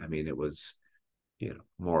 1978, I mean, it was,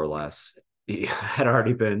 more or less, it had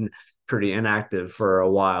already been pretty inactive for a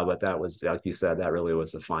while, but that was, like you said, that really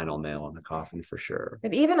was the final nail in the coffin for sure.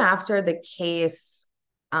 But even after the case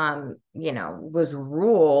was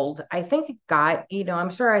ruled, I think it got,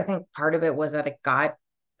 I think part of it was that it got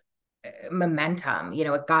momentum,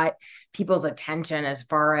 it got people's attention as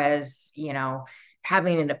far as,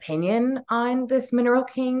 having an opinion on this Mineral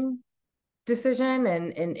King decision,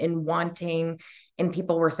 and wanting, and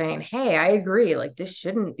people were saying, hey, I agree, like this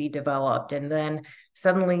shouldn't be developed. And then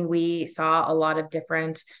suddenly we saw a lot of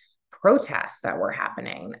different protests that were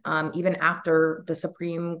happening. Even after the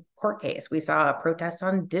Supreme Court case, we saw a protest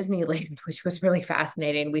on Disneyland, which was really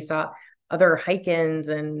fascinating. We saw other hike-ins,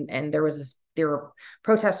 and there were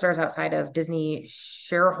protesters outside of Disney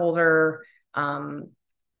shareholder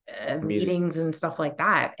meetings and stuff like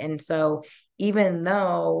that. And so even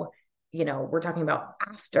though, we're talking about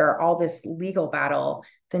after all this legal battle,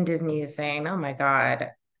 then Disney is saying, oh my God,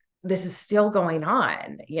 this is still going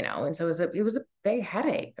on, and so it was a big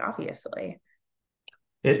headache, obviously.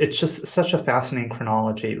 It's just such a fascinating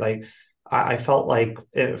chronology. Like I felt like,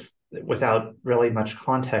 if without really much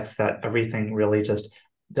context, that everything really just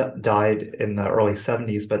died in the early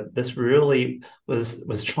 70s, but this really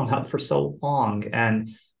was drawn out for so long. And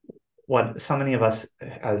what so many of us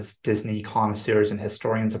as Disney connoisseurs and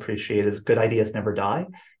historians appreciate is good ideas never die.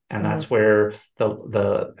 And that's where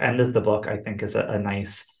the end of the book, I think, is a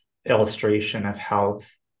nice illustration of how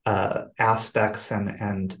aspects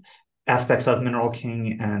of Mineral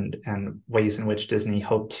King and ways in which Disney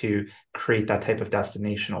hoped to create that type of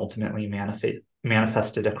destination ultimately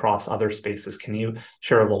manifested across other spaces. Can you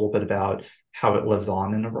share a little bit about how it lives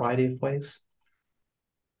on in a variety of ways?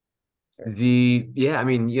 I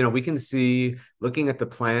mean, we can see looking at the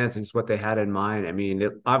plans and just what they had in mind. I mean,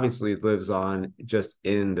 it obviously lives on just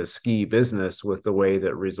in the ski business with the way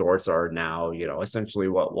that resorts are now, essentially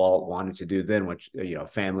what Walt wanted to do then, which,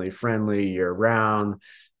 family friendly year round,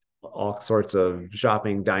 all sorts of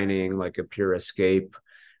shopping, dining, like a pure escape.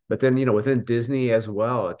 But then, within Disney as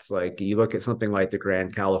well, it's like you look at something like the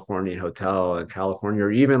Grand Californian Hotel in California,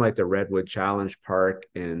 or even like the Redwood Challenge Park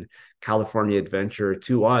in California Adventure,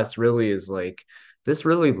 to us really is like, this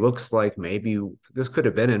really looks like maybe this could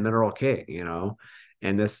have been in Mineral King,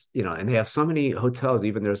 and this, and they have so many hotels.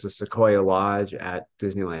 Even there's a Sequoia Lodge at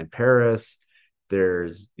Disneyland Paris.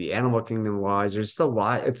 There's the Animal Kingdom Lodge. There's just a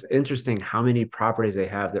lot. It's interesting how many properties they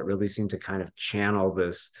have that really seem to kind of channel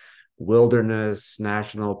this wilderness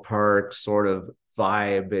national park sort of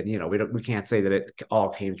vibe. And we can't say that it all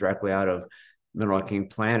came directly out of Mineral King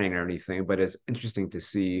planning or anything, but it's interesting to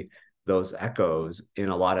see those echoes in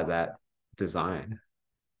a lot of that design.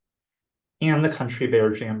 And the Country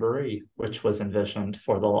Bear Jamboree, which was envisioned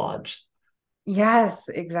for the lodge. Yes,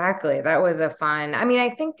 exactly. That was a fun. I mean,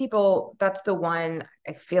 I think people, that's the one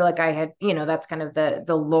I feel like I had, that's kind of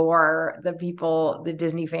the lore the people, the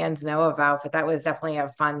Disney fans know about, but that was definitely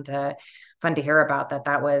a fun to hear about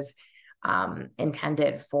that was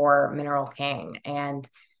intended for Mineral King. And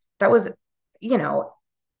that was,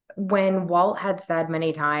 when Walt had said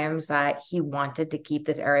many times that he wanted to keep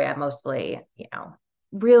this area mostly,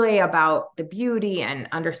 really about the beauty and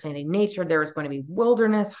understanding nature. There was going to be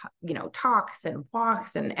wilderness, talks and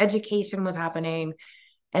walks and education was happening.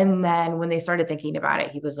 And then when they started thinking about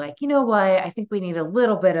it, he was like, you know what? I think we need a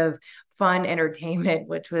little bit of fun entertainment,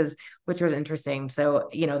 which was interesting. So,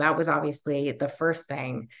 that was obviously the first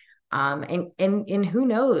thing. And who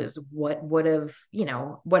knows what would have,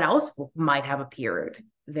 what else might have appeared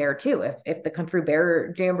there too, if the Country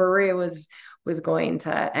Bear Jamboree was going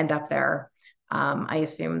to end up there. I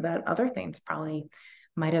assume that other things probably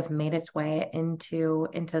might have made its way into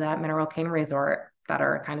that Mineral King resort that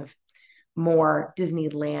are kind of more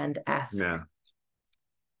Disneyland-esque. Yeah.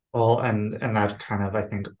 Well, and that kind of, I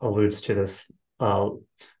think, alludes to this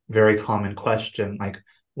very common question, like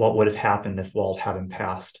what would have happened if Walt hadn't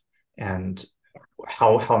passed, and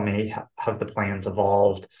how may have the plans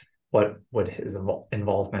evolved? What would his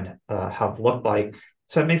involvement have looked like?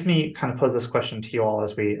 So it makes me kind of pose this question to you all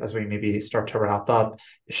as we maybe start to wrap up.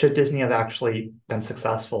 Should Disney have actually been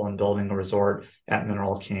successful in building a resort at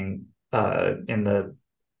Mineral King in the,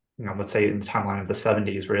 let's say in the timeline of the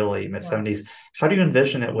 70s, really mid 70s, how do you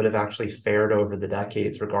envision it would have actually fared over the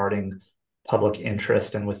decades regarding public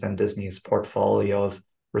interest and within Disney's portfolio of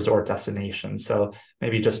resort destinations? So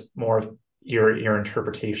maybe just more of your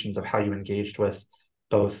interpretations of how you engaged with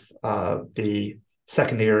both the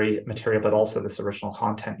secondary material, but also this original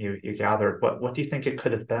content you gathered. What do you think it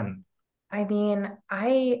could have been? I mean,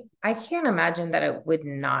 I can't imagine that it would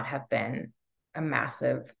not have been a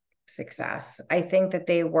massive success. I think that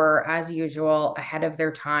they were, as usual, ahead of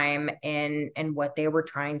their time in what they were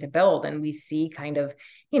trying to build. And we see kind of,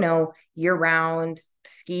 year-round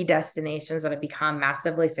ski destinations that have become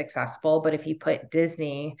massively successful. But if you put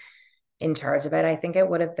Disney in charge of it, I think it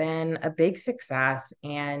would have been a big success.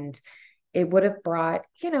 And it would have brought,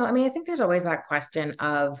 I think there's always that question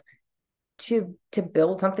of to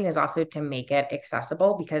build something is also to make it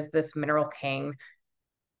accessible, because this Mineral King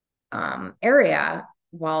area,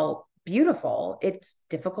 while beautiful, it's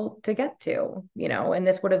difficult to get to, and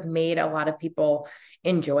this would have made a lot of people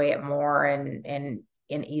enjoy it more and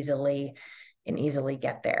easily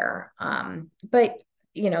get there. But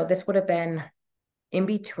this would have been in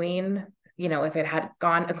between, if it had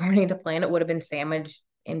gone according to plan, it would have been sandwiched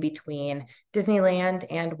in between Disneyland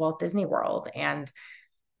and Walt Disney World. And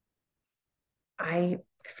I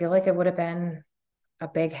feel like it would have been a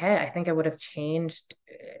big hit. I think it would have changed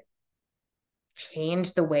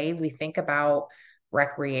the way we think about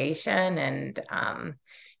recreation. And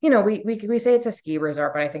we say it's a ski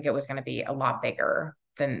resort, but I think it was going to be a lot bigger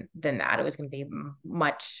than that. It was going to be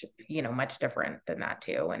much different than that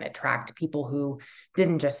too, and attract people who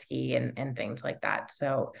didn't just ski and things like that.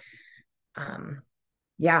 So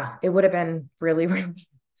yeah, it would have been really, really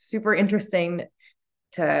super interesting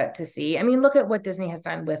to see. I mean, look at what Disney has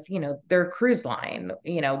done with, their cruise line.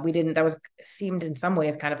 That seemed in some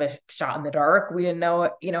ways kind of a shot in the dark. We didn't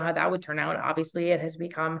know, how that would turn out. Obviously, it has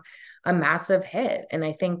become a massive hit. And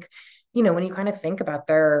I think, when you kind of think about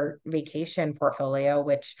their vacation portfolio,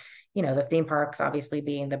 which, the theme parks obviously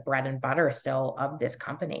being the bread and butter still of this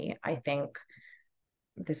company, I think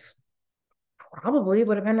this probably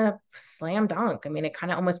would have been a slam dunk. I mean, it kind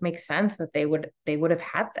of almost makes sense that they would have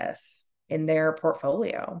had this in their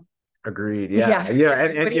portfolio. Agreed. Yeah. Yeah. Yeah.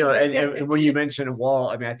 And, What and do you you know, think? and when you mentioned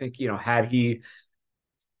Walt, I mean, I think, had he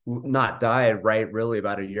not died right really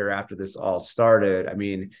about a year after this all started, I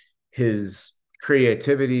mean, his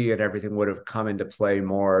creativity and everything would have come into play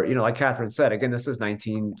more. Like Kathryn said, again, this is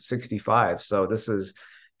 1965. So this is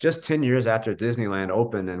just 10 years after Disneyland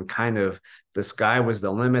opened, and kind of the sky was the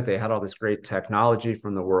limit. They had all this great technology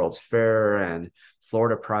from the World's Fair, and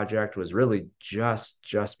Florida Project was really just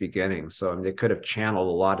beginning. So I mean, they could have channeled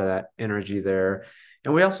a lot of that energy there.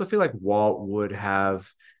 And we also feel like Walt would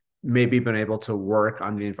have maybe been able to work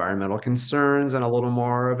on the environmental concerns in a little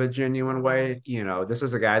more of a genuine way. This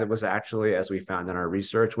is a guy that was actually, as we found in our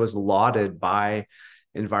research, was lauded by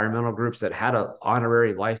environmental groups that had an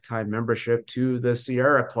honorary lifetime membership to the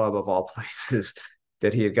Sierra Club of all places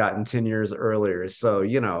that he had gotten 10 years earlier. So,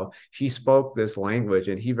 he spoke this language,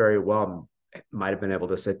 and he very well might have been able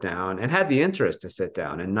to sit down and had the interest to sit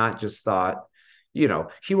down and not just thought,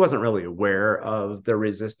 he wasn't really aware of the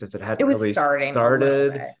resistance that hadn't really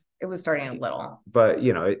started. It was starting a little, but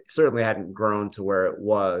it certainly hadn't grown to where it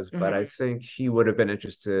was. But I think he would have been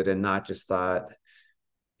interested, and not just thought,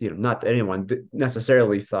 not that anyone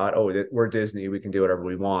necessarily thought, oh, we're Disney, we can do whatever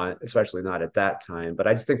we want, especially not at that time. But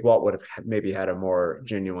I just think Walt would have maybe had a more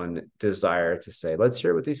genuine desire to say, let's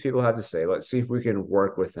hear what these people have to say. Let's see if we can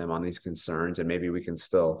work with them on these concerns, and maybe we can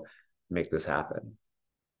still make this happen.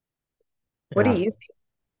 What do you think,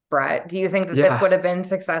 Brett? Do you think that this would have been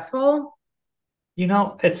successful?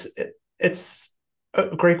 It's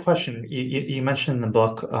a great question. You mentioned in the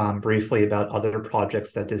book briefly about other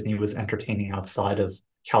projects that Disney was entertaining outside of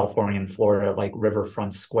California and Florida, like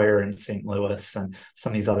Riverfront Square in St. Louis and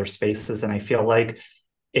some of these other spaces. And I feel like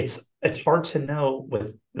it's hard to know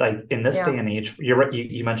with, like, in this day and age. You're right.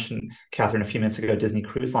 You mentioned, Kathryn, a few minutes ago, Disney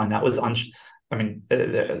Cruise Line. That was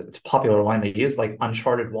the popular line they used, like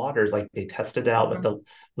uncharted waters. Like they tested it out with the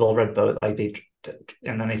Little Red Boat,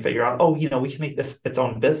 and then they figure out, we can make this its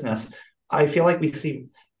own business. I feel like we see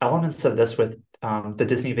elements of this with the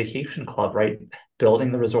Disney Vacation Club, right?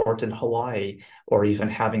 Building the resort in Hawaii, or even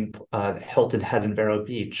having Hilton Head and Vero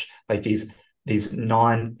Beach, like these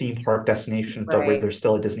non-theme park destinations, but where there's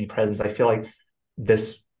still a Disney presence. I feel like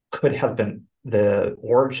this could have been the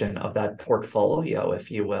origin of that portfolio, if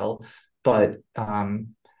you will. But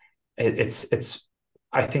it's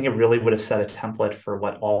I think it really would have set a template for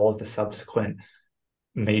what all of the subsequent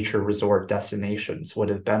major resort destinations would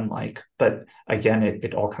have been like. But again,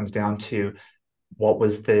 it all comes down to what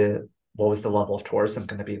was the level of tourism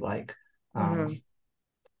going to be like, and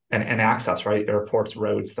access, right? Airports,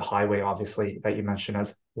 roads, the highway, obviously, that you mentioned,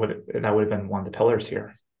 that would have been one of the pillars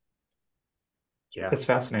here. Yeah, it's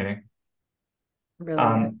fascinating.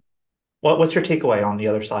 Really. What's your takeaway on the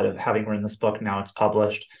other side of having written this book? Now it's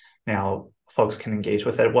published. Now folks can engage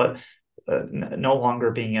with it. What no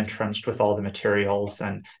longer being entrenched with all the materials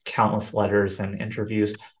and countless letters and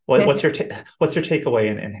interviews. What's your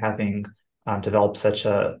takeaway in having developed such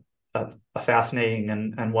a fascinating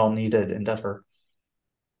and well needed endeavor?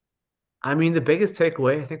 I mean, the biggest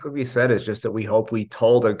takeaway, I think, like we said, is just that we hope we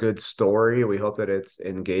told a good story. We hope that it's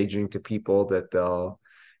engaging to people, that they'll,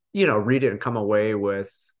 read it and come away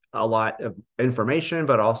with a lot of information,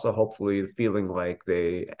 but also hopefully feeling like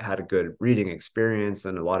they had a good reading experience,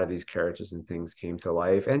 and a lot of these characters and things came to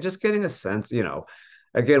life, and just getting a sense,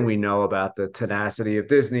 again, we know about the tenacity of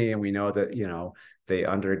Disney, and we know that, they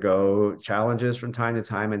undergo challenges from time to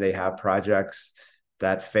time, and they have projects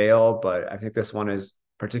that fail. But I think this one is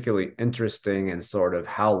particularly interesting in sort of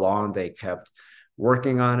how long they kept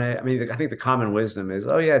working on it. I mean, I think the common wisdom is,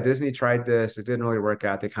 oh yeah, Disney tried this, it didn't really work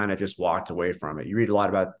out, they kind of just walked away from it. You read a lot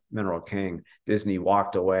about Mineral King, Disney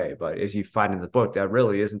walked away, but as you find in the book, that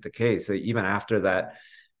really isn't the case. Even after that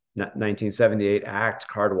 1978 act,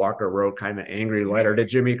 Card Walker wrote kind of an angry letter to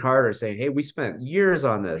Jimmy Carter saying, hey, we spent years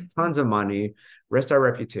on this, tons of money, risked our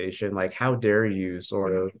reputation, like how dare you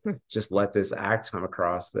sort of just let this act come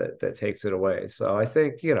across that takes it away. So I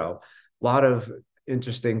think, a lot of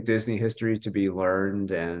interesting Disney history to be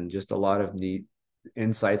learned, and just a lot of neat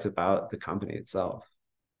insights about the company itself.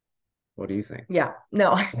 What do you think? Yeah,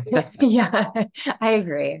 no, yeah, I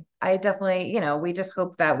agree. I definitely, we just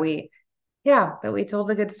hope that we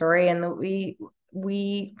told a good story, and that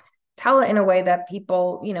we tell it in a way that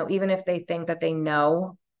people, even if they think that they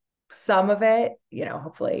know some of it,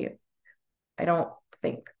 hopefully, I don't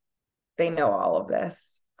think they know all of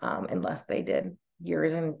this, unless they did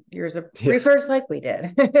years and years of research like we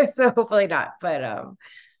did. So hopefully not, but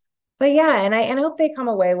yeah, and I hope they come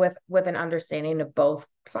away with an understanding of both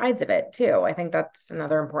sides of it too. I think that's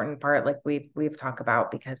another important part, like we've talked about,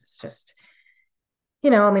 because it's just,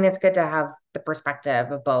 I mean, it's good to have the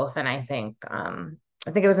perspective of both. And I think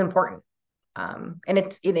I think it was important. And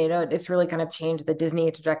it's, it's really kind of changed the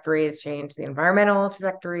Disney trajectory, it's changed the environmental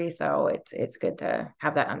trajectory. So it's good to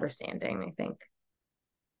have that understanding, I think.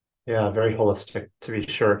 Yeah, very holistic to be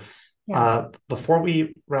sure. Yeah. Before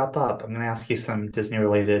we wrap up, I'm going to ask you some Disney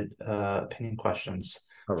related opinion questions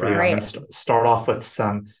All for you. I'm going right. to start off with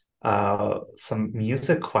some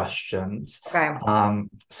music questions. Okay.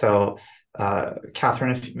 So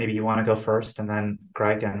Kathryn, if maybe you want to go first, and then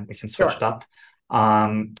Greg, and we can switch Sure. it up.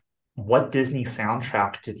 What Disney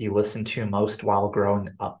soundtrack did you listen to most while growing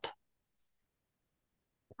up?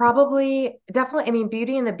 Probably, definitely. I mean,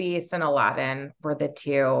 Beauty and the Beast and Aladdin were the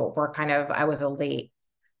two. Were kind of. I was a late.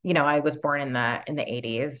 I was born in the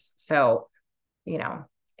 80s, so in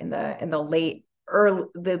the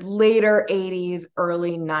later 80s,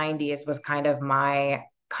 early 90s was kind of my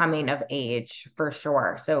coming of age for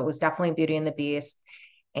sure. So it was definitely Beauty and the Beast,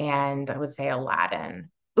 and I would say Aladdin.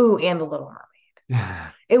 Ooh, and The Little Mermaid.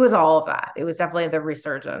 It was all of that. It was definitely the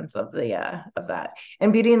resurgence of that.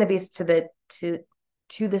 And Beauty and the Beast to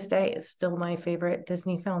this day is still my favorite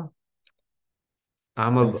Disney film.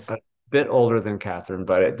 I'm a bit older than Kathryn,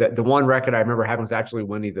 but the one record I remember having was actually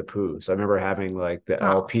Winnie the Pooh. So I remember having like the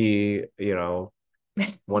LP,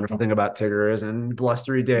 Wonderful Thing About Tigger is and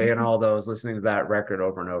Blustery Day and all those, listening to that record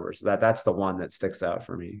over and over. So that's the one that sticks out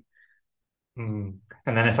for me. And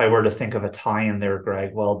then if I were to think of a tie-in there,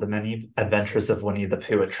 Greg, well, the Many Adventures of Winnie the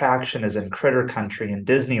Pooh attraction is in Critter Country in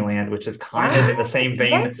Disneyland, which is kind of in the same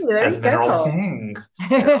vein as Mineral King.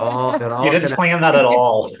 You didn't plan that at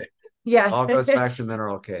all. Yes. All goes back to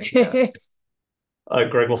Mineral King. Yes.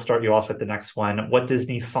 Greg, we'll start you off with the next one. What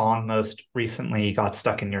Disney song most recently got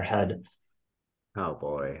stuck in your head? Oh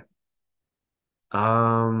boy.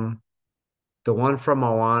 The one from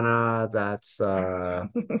Moana that's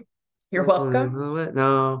You're welcome.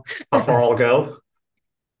 No. How Far I'll Go?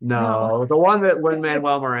 No, the one that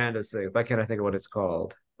Lin-Manuel Miranda sings. Why can't I think of what it's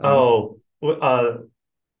called? The We'll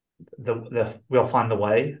Find the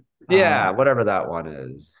Way. Yeah, whatever that one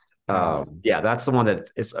is. Yeah, that's the one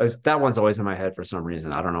that one's always in my head for some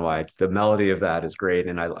reason. I don't know why. The melody of that is great,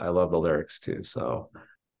 and I love the lyrics too. So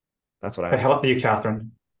that's what I. How about you, Kathryn?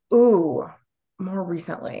 Ooh, more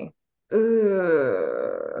recently.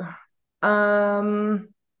 Ooh.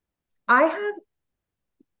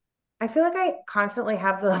 I feel like I constantly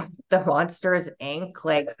have the Monsters Inc.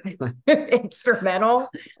 like instrumental.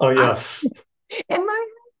 Oh yes. In my,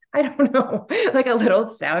 I don't know, like a little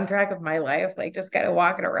soundtrack of my life, like just kind of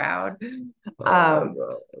walking around. I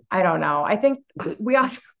don't know. I think we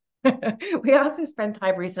also we also spent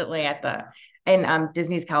time recently in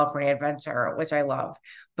Disney's California Adventure, which I love,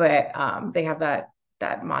 but they have that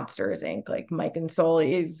Monsters Inc. like Mike and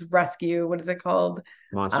Sully's Rescue. What is it called?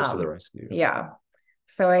 Monsters to the Rescue. Yeah.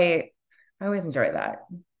 So I always enjoy that.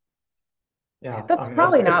 Yeah. That's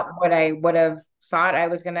probably not what I would have thought I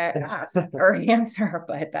was gonna ask or answer,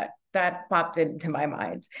 but that popped into my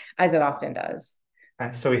mind, as it often does.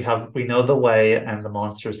 And so we know The Way and the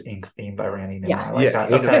Monsters Inc. theme by Randy Newman. Yeah. I like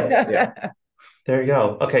that. Okay. Yeah. There you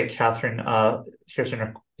go. Okay, Kathryn, here's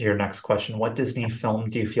your next question. What Disney film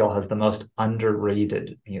do you feel has the most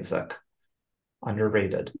underrated music?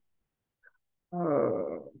 Underrated.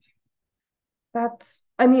 Oh,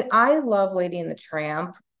 I love Lady and the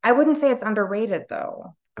Tramp. I wouldn't say it's underrated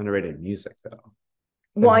though. Underrated music though.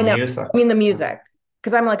 Well, I know. I mean the music,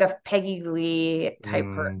 because I'm like a Peggy Lee type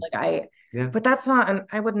person. But that's not.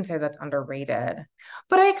 I wouldn't say that's underrated.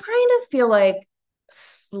 But I kind of feel like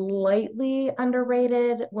slightly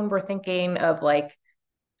underrated when we're thinking of like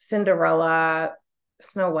Cinderella,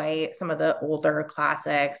 Snow White, some of the older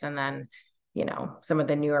classics, and then some of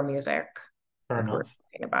the newer music. Fair enough. We're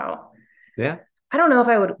talking about. Yeah. I don't know if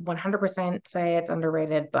I would 100% say it's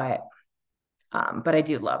underrated, but I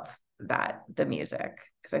do love the music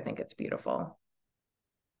because I think it's beautiful.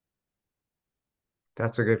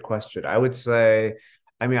 That's a good question. I would say,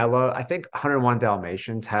 I think 101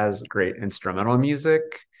 Dalmatians has great instrumental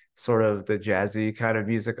music, sort of the jazzy kind of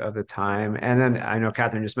music of the time. And then I know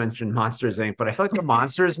Kathryn just mentioned Monsters Inc., but I feel like the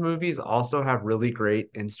Monsters movies also have really great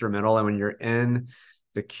instrumental. And when you're in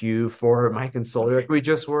the queue for Mike and Sully, like we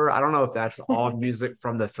just were, I don't know if that's all music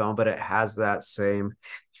from the film, but it has that same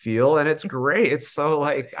feel and it's great. It's so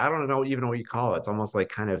like, I don't know even what you call it. It's almost like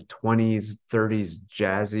kind of 20s, 30s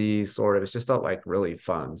jazzy sort of. It's just not like really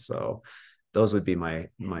fun. So those would be my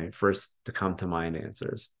first to come to mind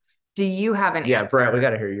answers. Do you have an answer? Brett, we got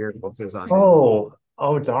to hear your answers on it.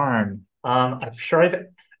 Darn. I'm sure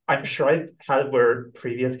I've had where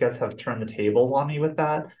previous guests have turned the tables on me with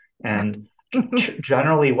that. And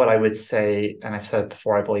generally what I would say, and I've said it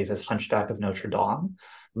before, I believe, is Hunchback of Notre Dame,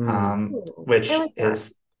 which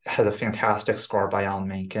is has a fantastic score by Alan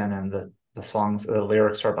Menken, and the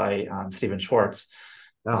lyrics are by Stephen Schwartz,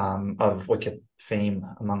 of Wicked fame,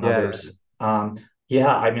 among others.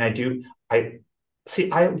 Yeah, I mean, I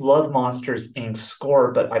see, I love Monsters Inc.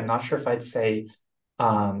 score, but I'm not sure if I'd say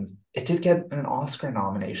it did get an Oscar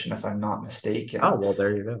nomination, if I'm not mistaken. Oh, well,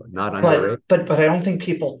 there you go. Not underrated. But I don't think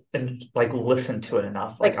people like listen to it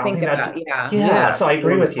enough. Like I don't think that. Yeah. So I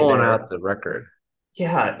agree with you pulling there. out the record.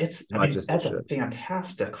 Yeah, I mean, just that's the a shit.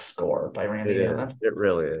 fantastic score by Randy It Newman. is. It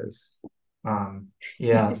really is.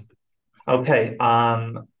 Yeah. Okay.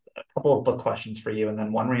 A couple of book questions for you, and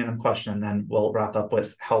then one random question, and then we'll wrap up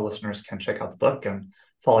with how listeners can check out the book and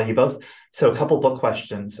follow you both. So a couple book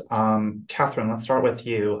questions. Kathryn, let's start with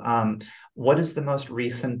you. What is the most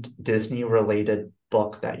recent Disney related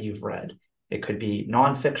book that you've read? It could be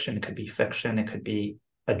nonfiction, it could be fiction, it could be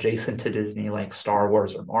adjacent to Disney, like Star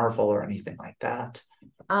Wars or Marvel or anything like that.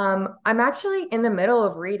 I'm actually in the middle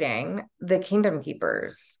of reading the Kingdom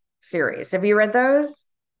Keepers series. Have you read those?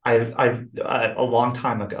 I've a long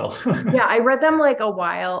time ago. Yeah, I read them like a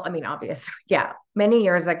while. I mean, obviously, yeah, many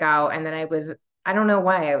years ago. And then I don't know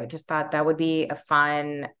why, I just thought that would be a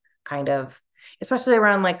fun kind of, especially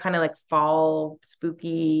around like kind of like fall,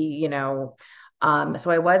 spooky, so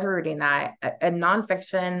I was reading that. A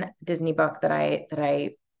nonfiction Disney book that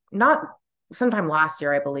I not sometime last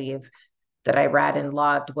year, I believe, that I read and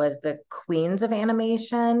loved was The Queens of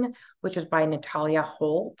Animation, which was by Natalia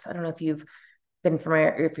Holt. I don't know if you're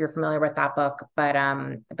familiar with that book,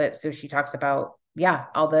 but so she talks about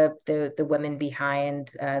all the women behind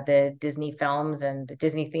the Disney films and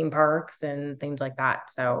Disney theme parks and things like that.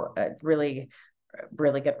 So really,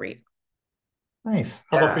 really good read. Nice.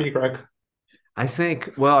 How about for you, Greg? I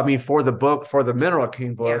think, well, I mean, for the Mineral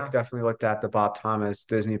King book, definitely looked at the Bob Thomas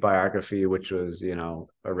Disney biography, which was, a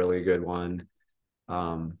really good one,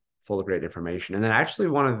 full of great information. And then actually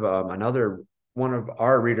one of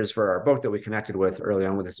our readers for our book that we connected with early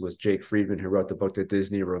on with this was Jake Friedman, who wrote the book, The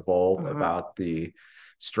Disney Revolt, about the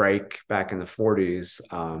strike back in the 40s.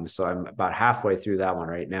 So I'm about halfway through that one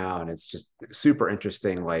right now. And it's just super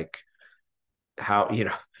interesting, like how,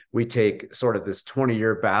 we take sort of this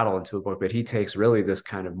 20-year battle into a book, but he takes really this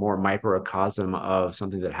kind of more microcosm of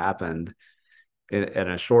something that happened in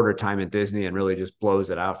a shorter time in Disney and really just blows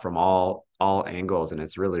it out from all angles. And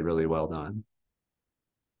it's really, really well done.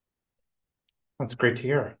 That's great to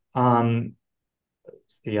hear.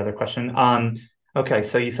 What's the other question? Okay,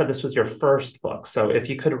 so you said this was your first book. So if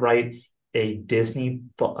you could write a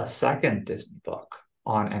second Disney book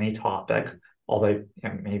on any topic, although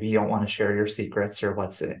maybe you don't want to share your secrets or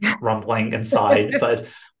what's rumbling inside, but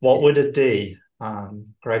what would it be?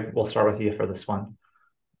 Greg, we'll start with you for this one.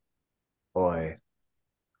 Boy,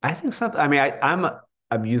 I think something. I mean, I'm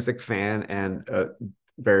a music fan and a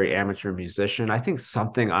very amateur musician. I think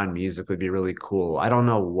something on music would be really cool. I don't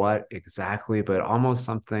know what exactly, but almost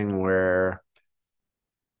something where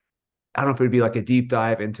I don't know if it would be like a deep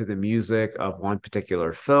dive into the music of one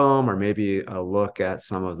particular film, or maybe a look at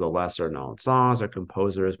some of the lesser known songs or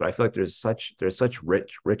composers. But I feel like there's such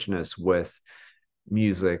richness with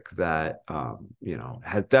music that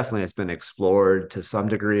has been explored to some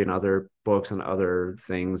degree in other books and other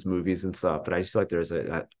things, movies and stuff. But I just feel like there's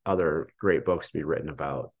other great books to be written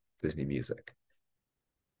about Disney music.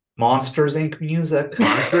 Monsters Inc. music.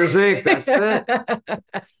 Monsters Inc. That's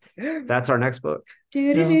it. That's our next book.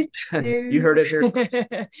 You heard it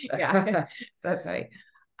here. Yeah, that's funny.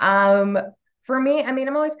 For me, I mean,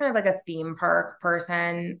 I'm always kind of like a theme park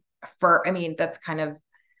person. That's kind of,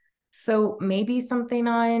 so maybe something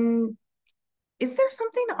on. Is there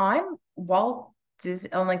something on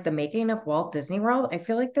on like the making of Walt Disney World? I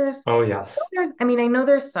feel like there's. Oh yes. I mean, I know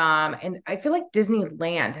there's some, and I feel like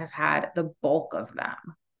Disneyland has had the bulk of them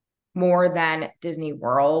more than Disney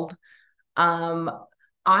World.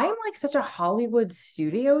 I'm like such a Hollywood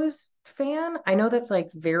Studios fan. I know that's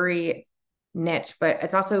like very niche, but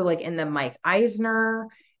it's also like in the Mike Eisner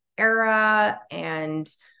era, and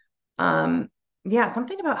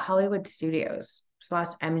something about Hollywood Studios /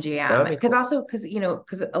 MGM,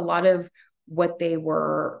 because a lot of what they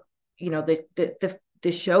were,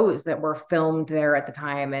 the shows that were filmed there at the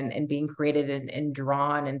time and being created and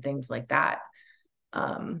drawn and things like that.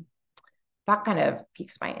 That kind of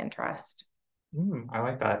piques my interest. I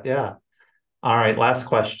like that. Yeah. All right. Last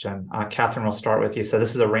question. Kathryn, we'll start with you. So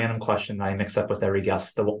this is a random question that I mix up with every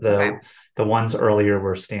guest. The ones earlier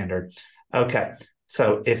were standard. Okay.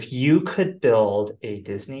 So if you could build a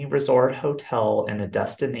Disney resort hotel in a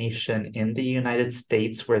destination in the United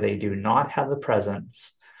States where they do not have a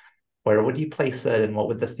presence, where would you place it and what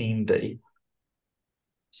would the theme be?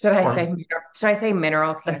 Should I say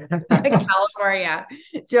Mineral King? California.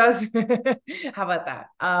 Just how about that?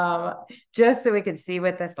 Just so we can see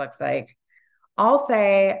what this looks like. I'll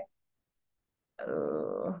say,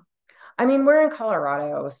 I mean, we're in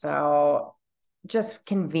Colorado, so just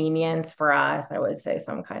convenience for us. I would say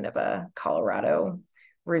some kind of a Colorado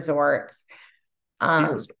resort.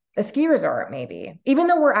 A ski resort, maybe. Even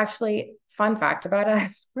though we're actually, fun fact about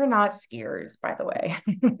us, we're not skiers, by the way.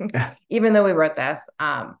 Even though we wrote this,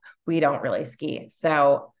 we don't really ski.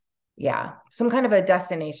 So yeah, some kind of a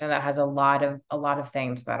destination that has a lot of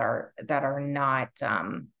things that are not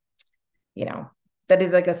that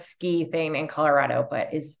is like a ski thing in Colorado, but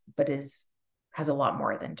has a lot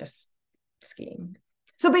more than just skiing.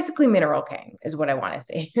 So basically Mineral King is what I want to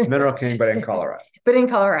say. Mineral King, but in Colorado. But in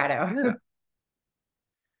Colorado. Yeah.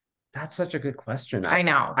 That's such a good question. I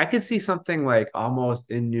know. I could see something like almost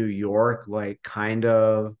in New York, like kind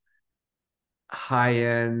of high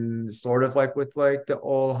end, sort of like with like the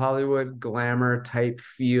old Hollywood glamour type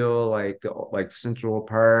feel, like Central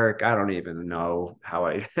Park. I don't even know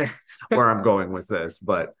where I'm going with this,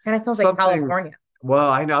 but kind of sounds like California. Well,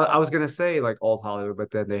 I know I was gonna say like old Hollywood,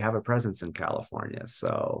 but then they have a presence in California.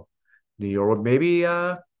 So New York, maybe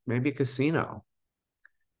a casino.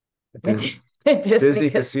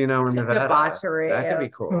 Disney casino in Nevada. Debauchery. That could be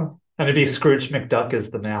cool. And it'd be Scrooge McDuck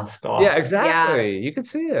as the mascot. Yeah, exactly. Yes. You could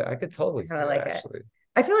see it. I could totally see like it, actually.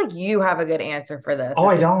 I feel like you have a good answer for this. Oh,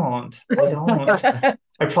 I don't. I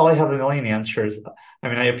probably have a million answers. I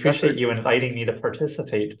mean, I appreciate you inviting me to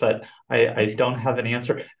participate, but I don't have an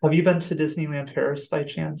answer. Have you been to Disneyland Paris by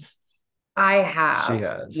chance? I have. She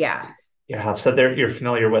has. Yes. You have. So there, you're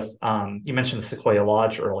familiar with, you mentioned the Sequoia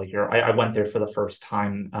Lodge earlier. I went there for the first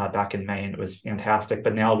time back in May, and it was fantastic.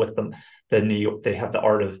 But now with the New York, they have the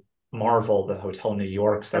Art of Marvel, the Hotel New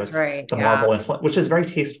York. So that's right. The Marvel influence, which is very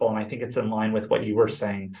tasteful. And I think it's in line with what you were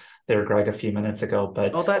saying there, Greg, a few minutes ago.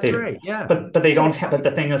 But that's right. Yeah. But they don't have, but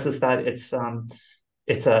the thing is that it's a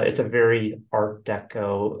very Art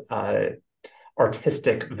Deco,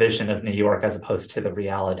 artistic vision of New York as opposed to the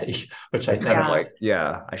reality, which I think I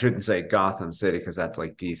shouldn't say Gotham City because that's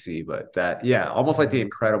like DC, but that, almost like The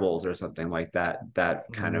Incredibles or something like that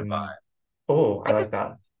kind of vibe. Oh, I like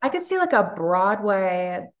that. I could see like a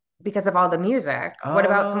Broadway because of all the music. What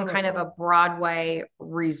about some kind of a Broadway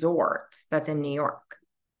resort that's in New York?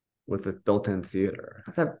 With a built-in theater.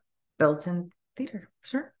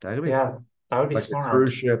 Sure. That would be cool. That would be like smart. A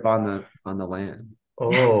cruise ship on the land.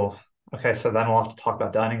 Oh, okay. So then we'll have to talk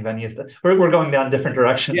about dining venues. We're going down different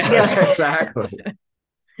directions. Yeah, exactly.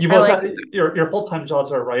 You both your full-time jobs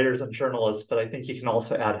are writers and journalists, but I think you can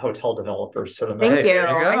also add hotel developers to the mix. Thank you.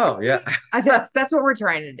 There you go. Yeah. That's what we're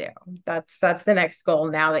trying to do. That's the next goal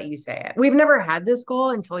now that you say it. We've never had this goal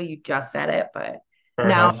until you just said it, but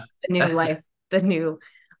now it's the new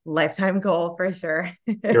lifetime goal for sure.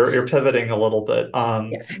 You're pivoting a little bit.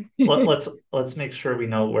 Let's make sure we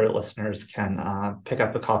know where listeners can pick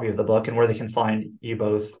up a copy of the book and where they can find you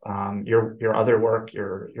both, your other work,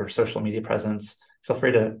 your social media presence. Feel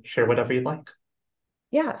free to share whatever you'd like.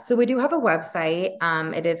 Yeah, so we do have a website.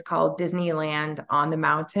 It is called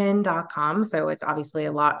DisneylandOnTheMountain.com. So it's obviously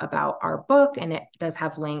a lot about our book, and it does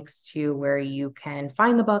have links to where you can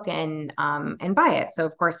find the book and buy it. So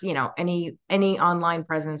of course, any online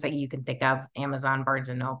presence that you can think of, Amazon, Barnes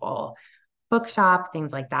and Noble, Bookshop,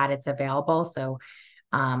 things like that, it's available. So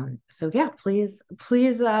yeah, please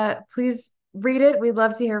read it. We'd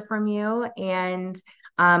love to hear from you. And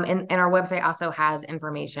our website also has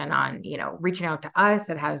information on, reaching out to us.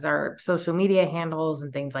 It has our social media handles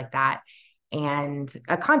and things like that, and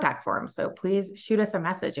a contact form. So please shoot us a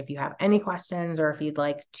message if you have any questions, or if you'd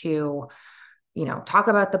like to, talk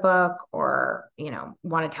about the book, or,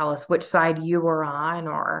 want to tell us which side you were on,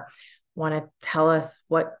 or want to tell us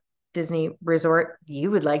what Disney resort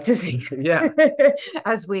you would like to see. Yeah.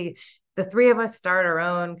 As the three of us start our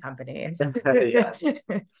own company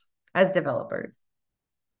as developers.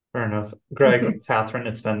 Fair enough. Greg, Kathryn,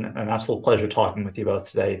 it's been an absolute pleasure talking with you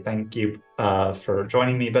both today. Thank you for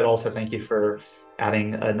joining me, but also thank you for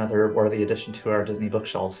adding another worthy addition to our Disney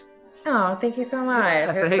bookshelves. Oh, thank you so much.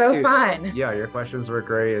 It was so fun. Yeah, your questions were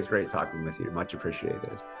great. It was great talking with you. Much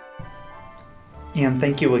appreciated. And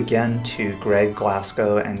thank you again to Greg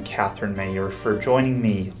Glasgow and Kathryn Mayer for joining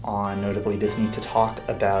me on Notably Disney to talk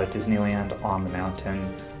about Disneyland on the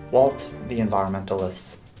Mountain, Walt the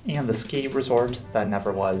Environmentalists, and the ski resort that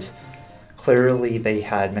never was. Clearly, they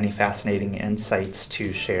had many fascinating insights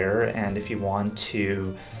to share, and if you want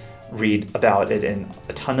to read about it in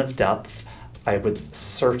a ton of depth, I would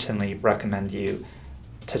certainly recommend you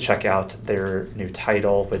to check out their new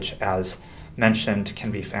title, which, as mentioned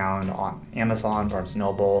can be found on Amazon, Barnes &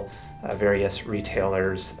 Noble, various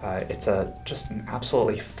retailers. It's just an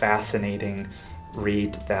absolutely fascinating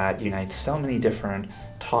read that unites so many different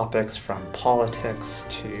topics, from politics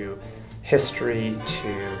to history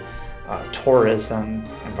to tourism,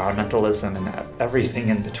 environmentalism, and everything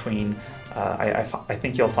in between. I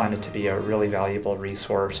think you'll find it to be a really valuable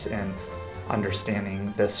resource in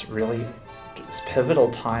understanding this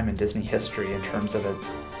pivotal time in Disney history in terms of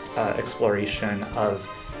its exploration of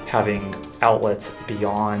having outlets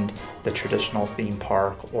beyond the traditional theme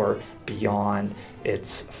park or beyond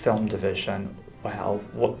its film division. Wow,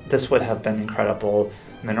 this would have been incredible.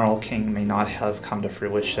 Mineral King may not have come to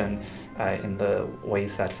fruition in the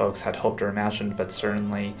ways that folks had hoped or imagined, but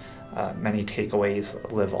certainly many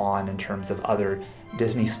takeaways live on in terms of other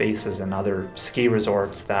Disney spaces and other ski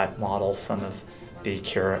resorts that model some of the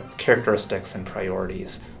characteristics and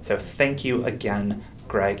priorities. So thank you again,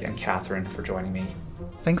 Greg and Kathryn, for joining me.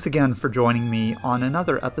 Thanks again for joining me on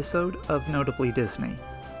another episode of Notably Disney.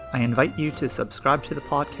 I invite you to subscribe to the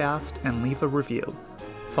podcast and leave a review.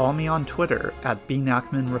 Follow me on Twitter at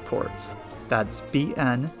bnachmanreports. That's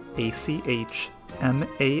BNACHMAN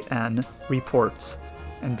reports,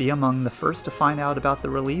 and be among the first to find out about the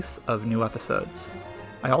release of new episodes.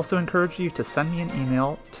 I also encourage you to send me an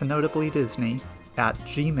email to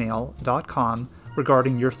notablydisney@gmail.com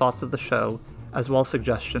regarding your thoughts of the show, as well as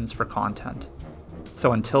suggestions for content.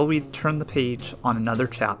 So until we turn the page on another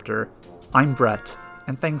chapter, I'm Brett,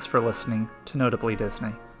 and thanks for listening to Notably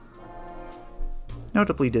Disney.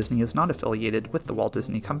 Notably Disney is not affiliated with the Walt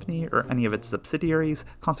Disney Company or any of its subsidiaries.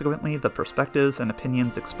 Consequently, the perspectives and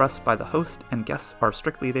opinions expressed by the host and guests are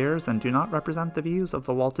strictly theirs and do not represent the views of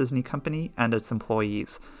the Walt Disney Company and its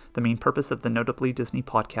employees. The main purpose of the Notably Disney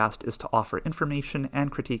podcast is to offer information and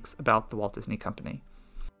critiques about the Walt Disney Company.